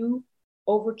that you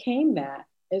overcame that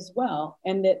as well.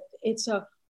 And that it's a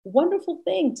wonderful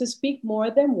thing to speak more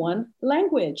than one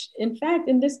language. In fact,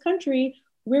 in this country,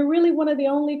 we're really one of the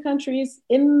only countries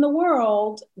in the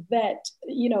world that,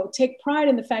 take pride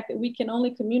in the fact that we can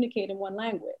only communicate in one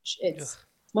language.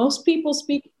 Most people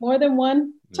speak more than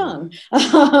one tongue,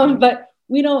 but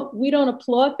we don't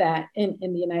applaud that in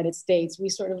the United States. We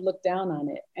sort of look down on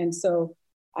it. And so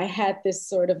I had this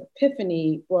sort of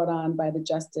epiphany brought on by the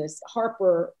Justice.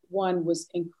 Harper one was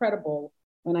incredible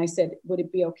when I said, would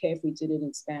it be okay if we did it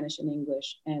in Spanish and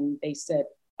English? And they said,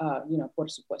 por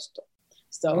supuesto.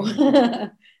 So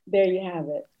there you have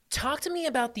it. Talk to me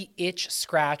about the itch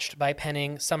scratched by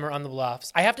penning Summer on the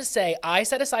Bluffs. I have to say, I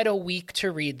set aside a week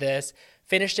to read this,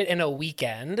 finished it in a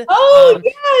weekend. Oh,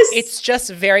 yes! It's just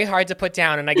very hard to put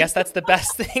down, and I guess that's the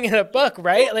best thing in a book,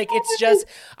 right? Like,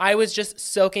 I was just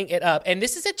soaking it up. And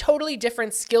this is a totally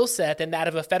different skill set than that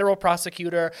of a federal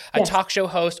prosecutor, a talk show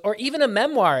host, or even a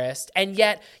memoirist. And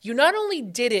yet, you not only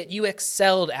did it, you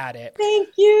excelled at it.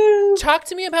 Thank you. Talk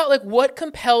to me about, what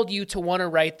compelled you to want to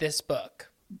write this book?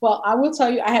 Well, I will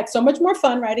tell you, I had so much more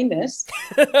fun writing this.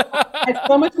 I had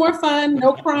so much more fun,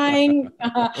 no crying,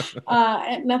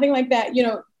 nothing like that.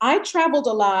 I traveled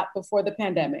a lot before the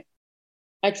pandemic.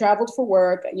 I traveled for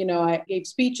work. I gave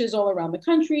speeches all around the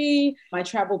country. I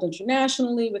traveled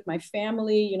internationally with my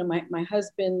family. My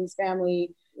husband's family,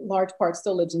 large part,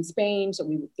 still lives in Spain. So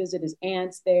we would visit his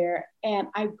aunts there. And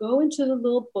I go into the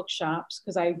little bookshops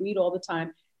because I read all the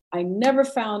time. I never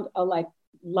found a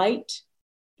light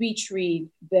beach read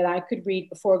that I could read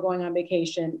before going on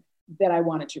vacation that I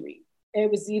wanted to read.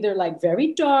 It was either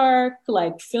very dark,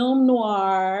 like film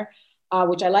noir,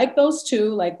 which I like those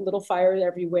too, like Little Fire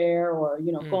Everywhere or,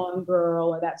 Gone Girl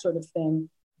or that sort of thing.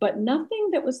 But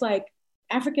nothing that was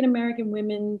African-American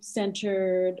women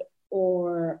centered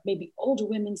or maybe older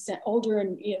women, older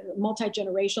and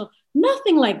multi-generational,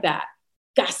 nothing like that.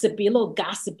 Gossipy, a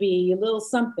little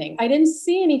something. I didn't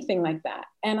see anything like that.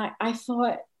 And I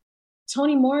thought,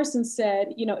 Toni Morrison said,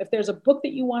 if there's a book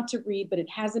that you want to read, but it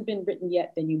hasn't been written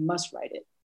yet, then you must write it.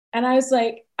 And I was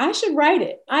like, I should write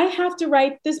it. I have to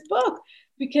write this book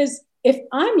because if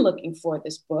I'm looking for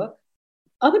this book,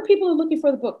 other people are looking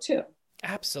for the book too.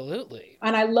 Absolutely.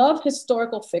 And I love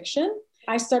historical fiction.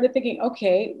 I started thinking,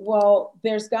 okay, well,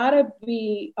 there's got to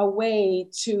be a way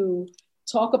to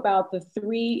talk about the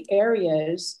 3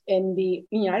 areas in the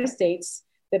United States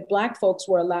that Black folks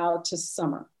were allowed to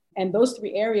summer. And those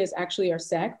 3 areas actually are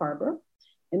Sag Harbor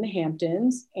in the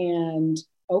Hamptons and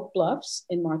Oak Bluffs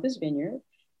in Martha's Vineyard,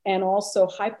 and also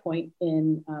High Point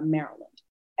in Maryland.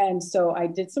 And so I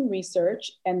did some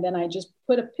research and then I just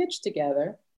put a pitch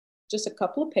together, just a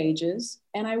couple of pages.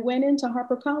 And I went into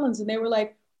HarperCollins and they were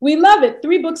like, we love it,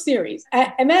 3-book series.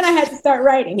 And then I had to start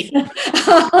writing. But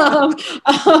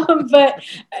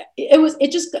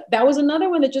that was another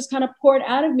one that just kind of poured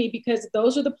out of me because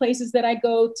those are the places that I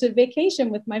go to vacation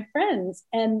with my friends.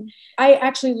 And I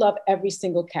actually love every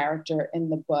single character in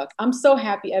the book. I'm so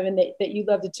happy, Evan, that you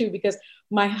loved it too, because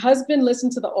my husband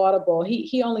listened to the Audible.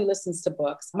 He only listens to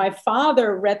books. My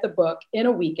father read the book in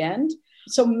a weekend.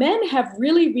 So men have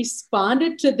really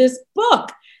responded to this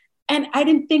book. And I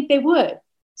didn't think they would.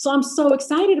 So I'm so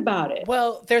excited about it.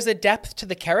 Well, there's a depth to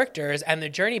the characters and the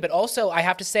journey, but also I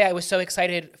have to say I was so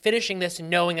excited finishing this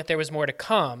knowing that there was more to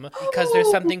come, because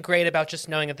there's something great about just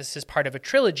knowing that this is part of a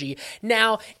trilogy.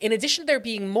 Now, in addition to there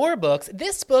being more books,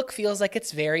 this book feels like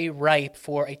it's very ripe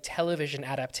for a television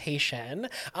adaptation.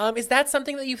 Is that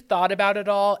something that you've thought about at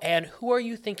all? And who are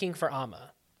you thinking for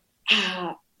Amma?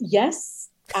 Yes,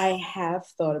 I have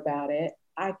thought about it.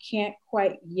 I can't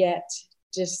quite yet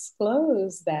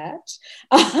disclose that,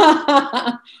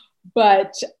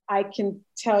 but I can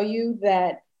tell you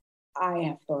that I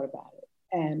have thought about it,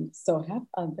 and so have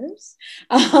others.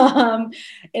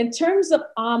 In terms of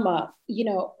Amma,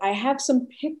 I have some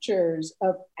pictures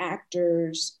of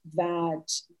actors that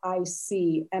I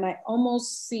see, and I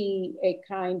almost see a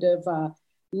kind of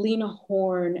Lena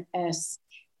Horne-esque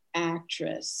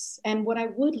actress. And what I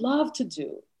would love to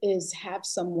do is have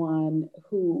someone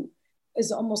who is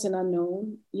almost an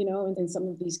unknown, in some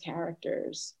of these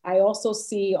characters. I also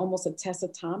see almost a Tessa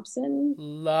Thompson.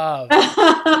 Love.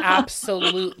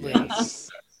 Absolutely. Maybe Yes.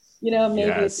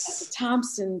 a Tessa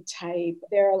Thompson type.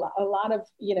 There are a lot of,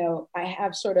 I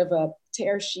have sort of a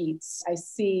tear sheets. I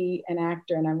see an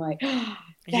actor and I'm like,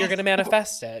 you're going to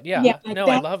manifest it. Yeah. Like, no,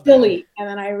 I love Billy. that. And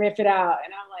then I rip it out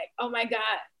and I'm like, oh my God,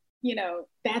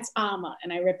 that's Amma,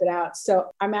 and I rip it out.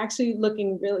 So I'm actually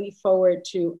looking really forward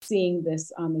to seeing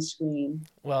this on the screen.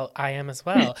 Well, I am as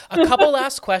well. A couple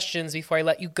last questions before I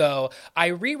let you go. I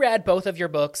reread both of your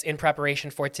books in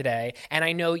preparation for today, and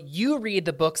I know you read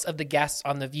the books of the guests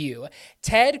on The View.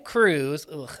 Ted Cruz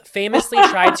famously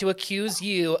tried to accuse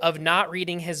you of not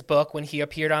reading his book when he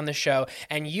appeared on the show,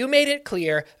 and you made it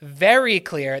clear, very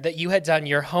clear, that you had done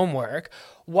your homework.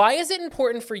 Why is it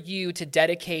important for you to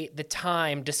dedicate the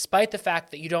time despite the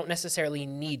fact that you don't necessarily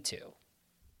need to?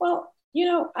 Well,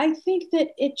 I think that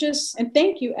and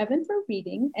thank you, Evan, for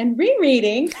reading and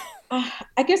rereading.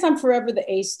 I guess I'm forever the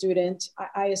A student.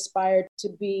 I aspire to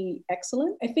be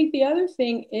excellent. I think the other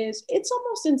thing is it's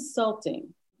almost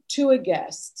insulting to a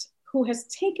guest who has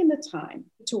taken the time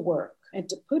to work and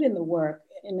to put in the work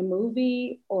in a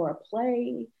movie or a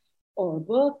play or a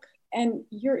book, and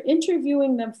you're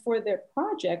interviewing them for their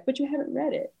project, but you haven't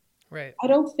read it. Right. I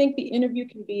don't think the interview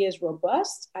can be as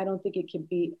robust. I don't think it can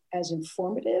be as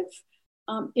informative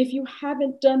if you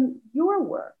haven't done your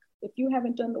work, if you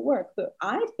haven't done the work. But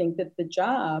I think that the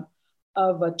job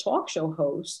of a talk show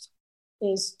host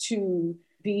is to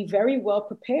be very well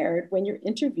prepared when you're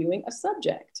interviewing a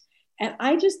subject. And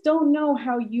I just don't know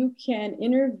how you can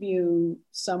interview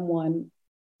someone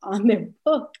on their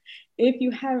book if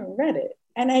you haven't read it.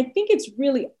 And I think it's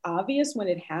really obvious when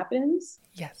it happens.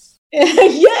 Yes.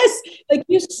 Yes, like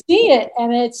you see it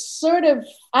and it's sort of,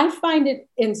 I find it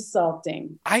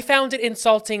insulting. I found it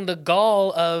insulting the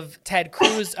gall of Ted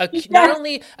Cruz not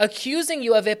only accusing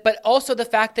you of it, but also the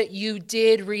fact that you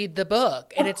did read the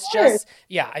book. And it's just,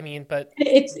 but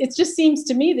it just seems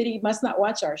to me that he must not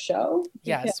watch our show.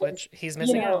 Yes, which he's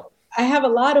missing out. I have a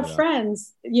lot of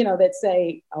friends, that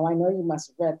say, oh, I know you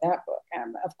must have read that book.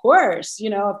 And of course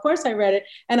I read it.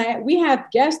 And we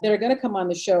have guests that are going to come on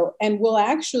the show and we'll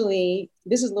actually,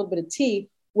 this is a little bit of tea,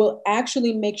 we'll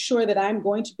actually make sure that I'm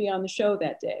going to be on the show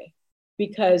that day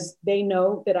because they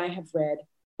know that I have read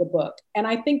the book. And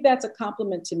I think that's a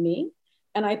compliment to me.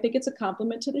 And I think it's a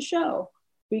compliment to the show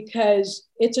because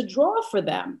it's a draw for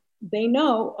them. They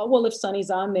know, oh, well, if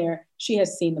Sunny's on there, she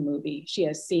has seen the movie, she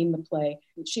has seen the play,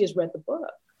 she has read the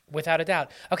book. Without a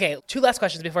doubt. Okay, 2 last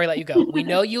questions before I let you go. We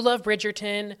know you love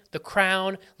Bridgerton, The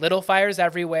Crown, Little Fires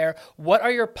Everywhere. What are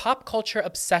your pop culture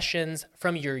obsessions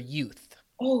from your youth?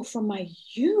 Oh, from my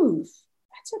youth?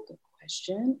 That's a good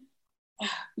question.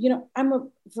 I'm a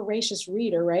voracious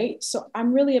reader, right? So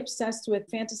I'm really obsessed with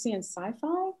fantasy and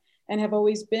sci-fi and have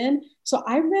always been. So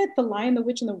I read The Lion, the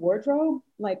Witch, and the Wardrobe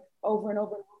like over and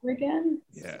over and over again.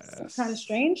 Yes. It's kind of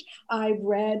strange. I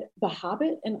read The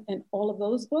Hobbit and all of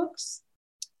those books.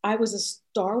 I was a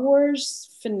Star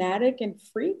Wars fanatic and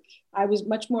freak. I was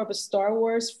much more of a Star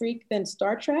Wars freak than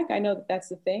Star Trek. I know that that's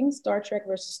the thing, Star Trek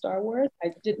versus Star Wars.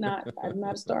 I'm not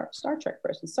a Star Trek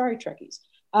person. Sorry, Trekkies.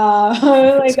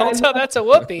 Don't tell that to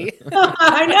Whoopi.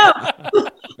 I know.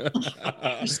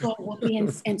 I saw Whoopi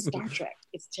and Star Trek.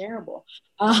 It's terrible.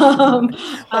 One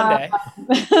day.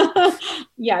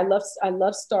 Yeah, I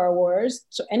love Star Wars.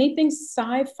 So anything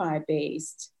sci-fi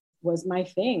based was my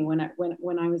thing when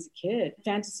I was a kid.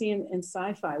 Fantasy and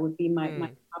sci-fi would be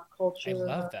my pop culture. I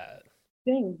love that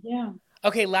thing. Yeah.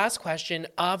 Okay, last question.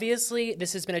 Obviously,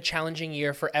 this has been a challenging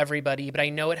year for everybody, but I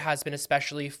know it has been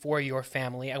especially for your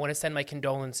family. I want to send my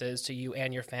condolences to you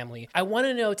and your family. I want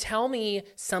to know, tell me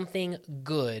something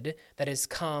good that has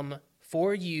come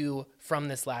for you from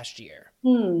this last year.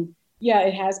 Yeah,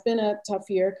 it has been a tough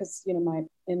year because, my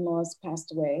in-laws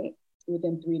passed away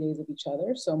within 3 days of each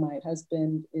other. So my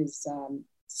husband is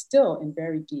still in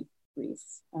very deep grief,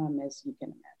 as you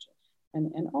can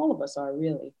imagine. And all of us are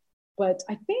really. But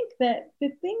I think that the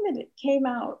thing that it came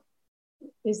out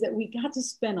is that we got to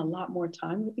spend a lot more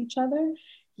time with each other.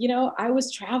 I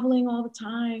was traveling all the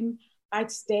time.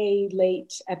 I'd stay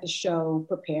late at the show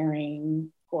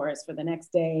preparing, of course, for the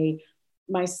next day.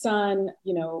 My son,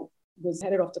 was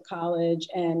headed off to college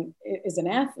and is an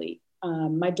athlete.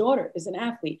 My daughter is an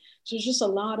athlete. So there's just a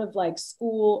lot of like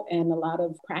school and a lot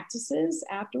of practices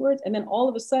afterwards. And then all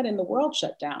of a sudden the world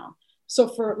shut down. So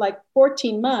for like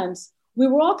 14 months, we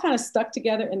were all kind of stuck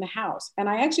together in the house. And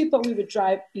I actually thought we would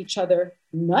drive each other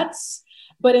nuts,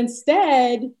 but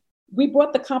instead we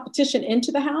brought the competition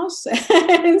into the house.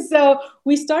 And so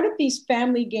we started these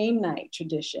family game night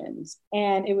traditions,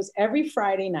 and it was every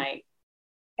Friday night.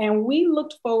 And we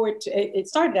looked forward to it. It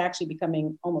started actually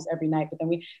becoming almost every night, but then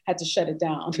we had to shut it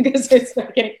down because it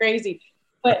started getting crazy.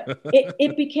 But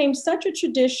it became such a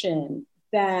tradition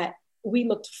that we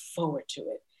looked forward to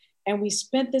it. And we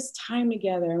spent this time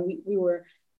together, and we were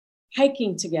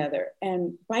hiking together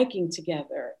and biking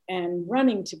together and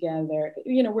running together.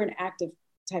 We're an active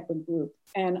type of group.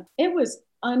 And it was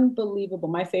unbelievable.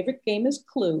 My favorite game is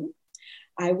Clue.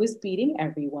 I was beating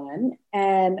everyone.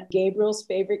 And Gabriel's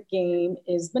favorite game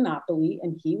is Monopoly,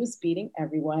 and he was beating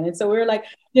everyone. And so we were like,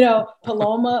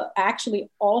 Paloma actually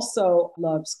also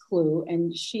loves Clue,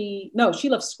 and she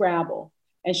loves Scrabble,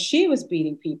 and she was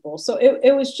beating people. So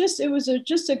it was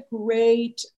just a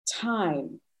great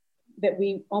time that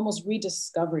we almost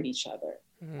rediscovered each other.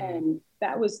 And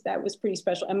that was pretty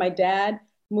special. And my dad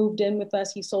moved in with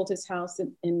us. He sold his house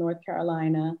in North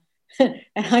Carolina. And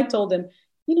I told him,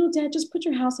 Dad, just put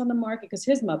your house on the market, because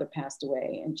his mother passed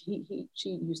away and she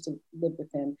used to live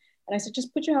with him. And I said,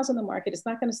 just put your house on the market. It's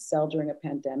not going to sell during a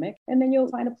pandemic. And then you'll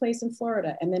find a place in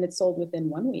Florida. And then it sold within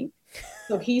 1 week.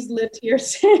 So he's lived here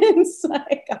since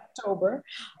like October.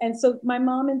 And so my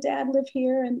mom and dad live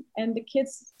here, and the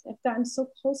kids have gotten so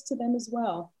close to them as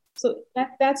well. So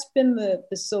that's been the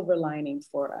silver lining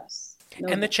for us.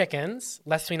 And the chickens,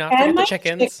 lest we not forget the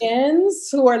chickens. Chickens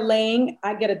who are laying,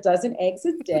 I get a dozen eggs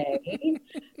a day.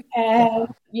 And,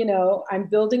 I'm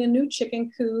building a new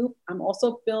chicken coop. I'm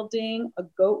also building a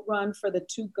goat run for the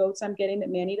 2 goats I'm getting that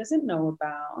Manny doesn't know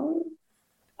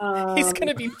about. He's going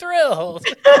to be thrilled.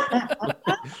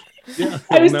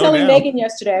 I was telling Megan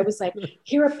yesterday, I was like,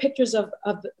 here are pictures of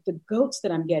the goats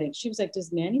that I'm getting. She was like,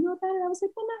 does Manny know about it? I was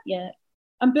like, well, not yet.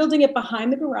 I'm building it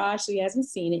behind the garage, so he hasn't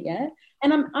seen it yet.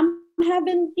 And I'm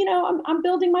having, I'm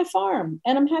building my farm,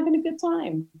 and I'm having a good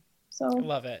time. So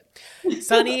love it.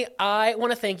 Sunny, I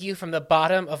want to thank you from the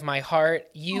bottom of my heart.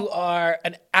 You are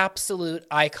an absolute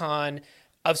icon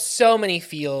of so many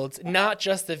fields, not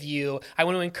just The View. I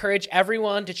want to encourage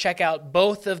everyone to check out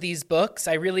both of these books.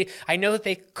 I know that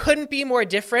they couldn't be more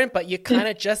different, but you kind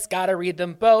of just got to read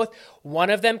them both. One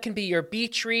of them can be your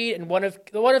beach read, and one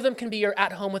of them can be your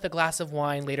at home with a glass of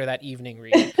wine later that evening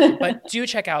read. But do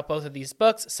check out both of these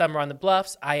books, Summer on the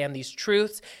Bluffs, I Am These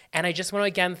Truths. And I just want to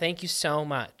again thank you so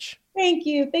much. Thank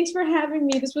you. Thanks for having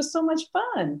me. This was so much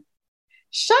fun.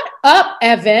 Shut up,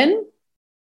 Evan.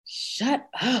 Shut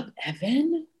up,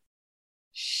 Evan.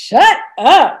 Shut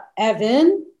up,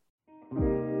 Evan.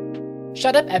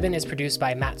 Shut Up, Evan is produced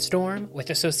by Matt Storm, with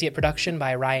associate production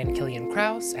by Ryan Killian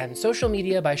Krause and social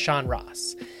media by Sean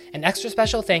Ross. An extra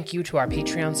special thank you to our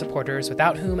Patreon supporters,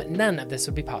 without whom none of this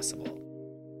would be possible.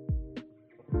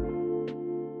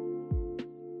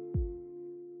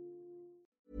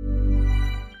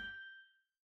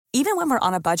 Even when we're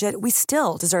on a budget, we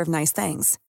still deserve nice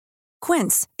things.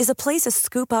 Quince is a place to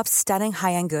scoop up stunning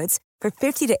high-end goods for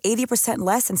 50 to 80%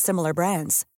 less than similar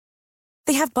brands.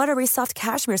 They have buttery soft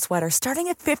cashmere sweaters starting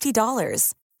at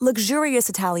 $50, luxurious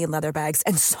Italian leather bags,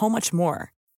 and so much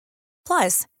more.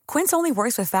 Plus, Quince only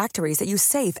works with factories that use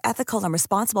safe, ethical, and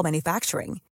responsible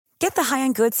manufacturing. Get the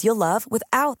high-end goods you'll love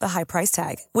without the high price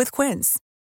tag with Quince.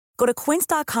 Go to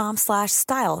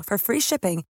quince.com/style for free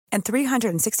shipping and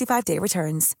 365-day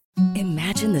returns.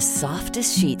 Imagine the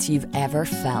softest sheets you've ever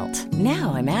felt.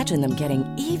 Now imagine them getting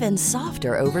even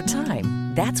softer over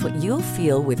time. That's what you'll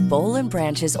feel with Boll &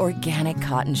 Branch's organic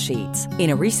cotton sheets. In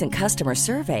a recent customer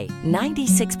survey,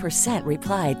 96%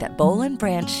 replied that Boll &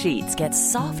 Branch sheets get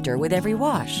softer with every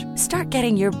wash. Start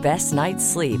getting your best night's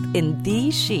sleep in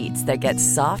these sheets that get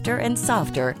softer and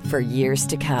softer for years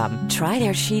to come. Try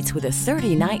their sheets with a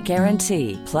 30-night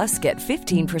guarantee. Plus, get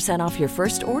 15% off your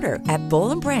first order at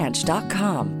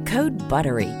bollandbranch.com. Code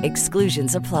BUTTERY.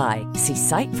 Exclusions apply. See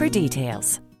site for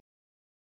details.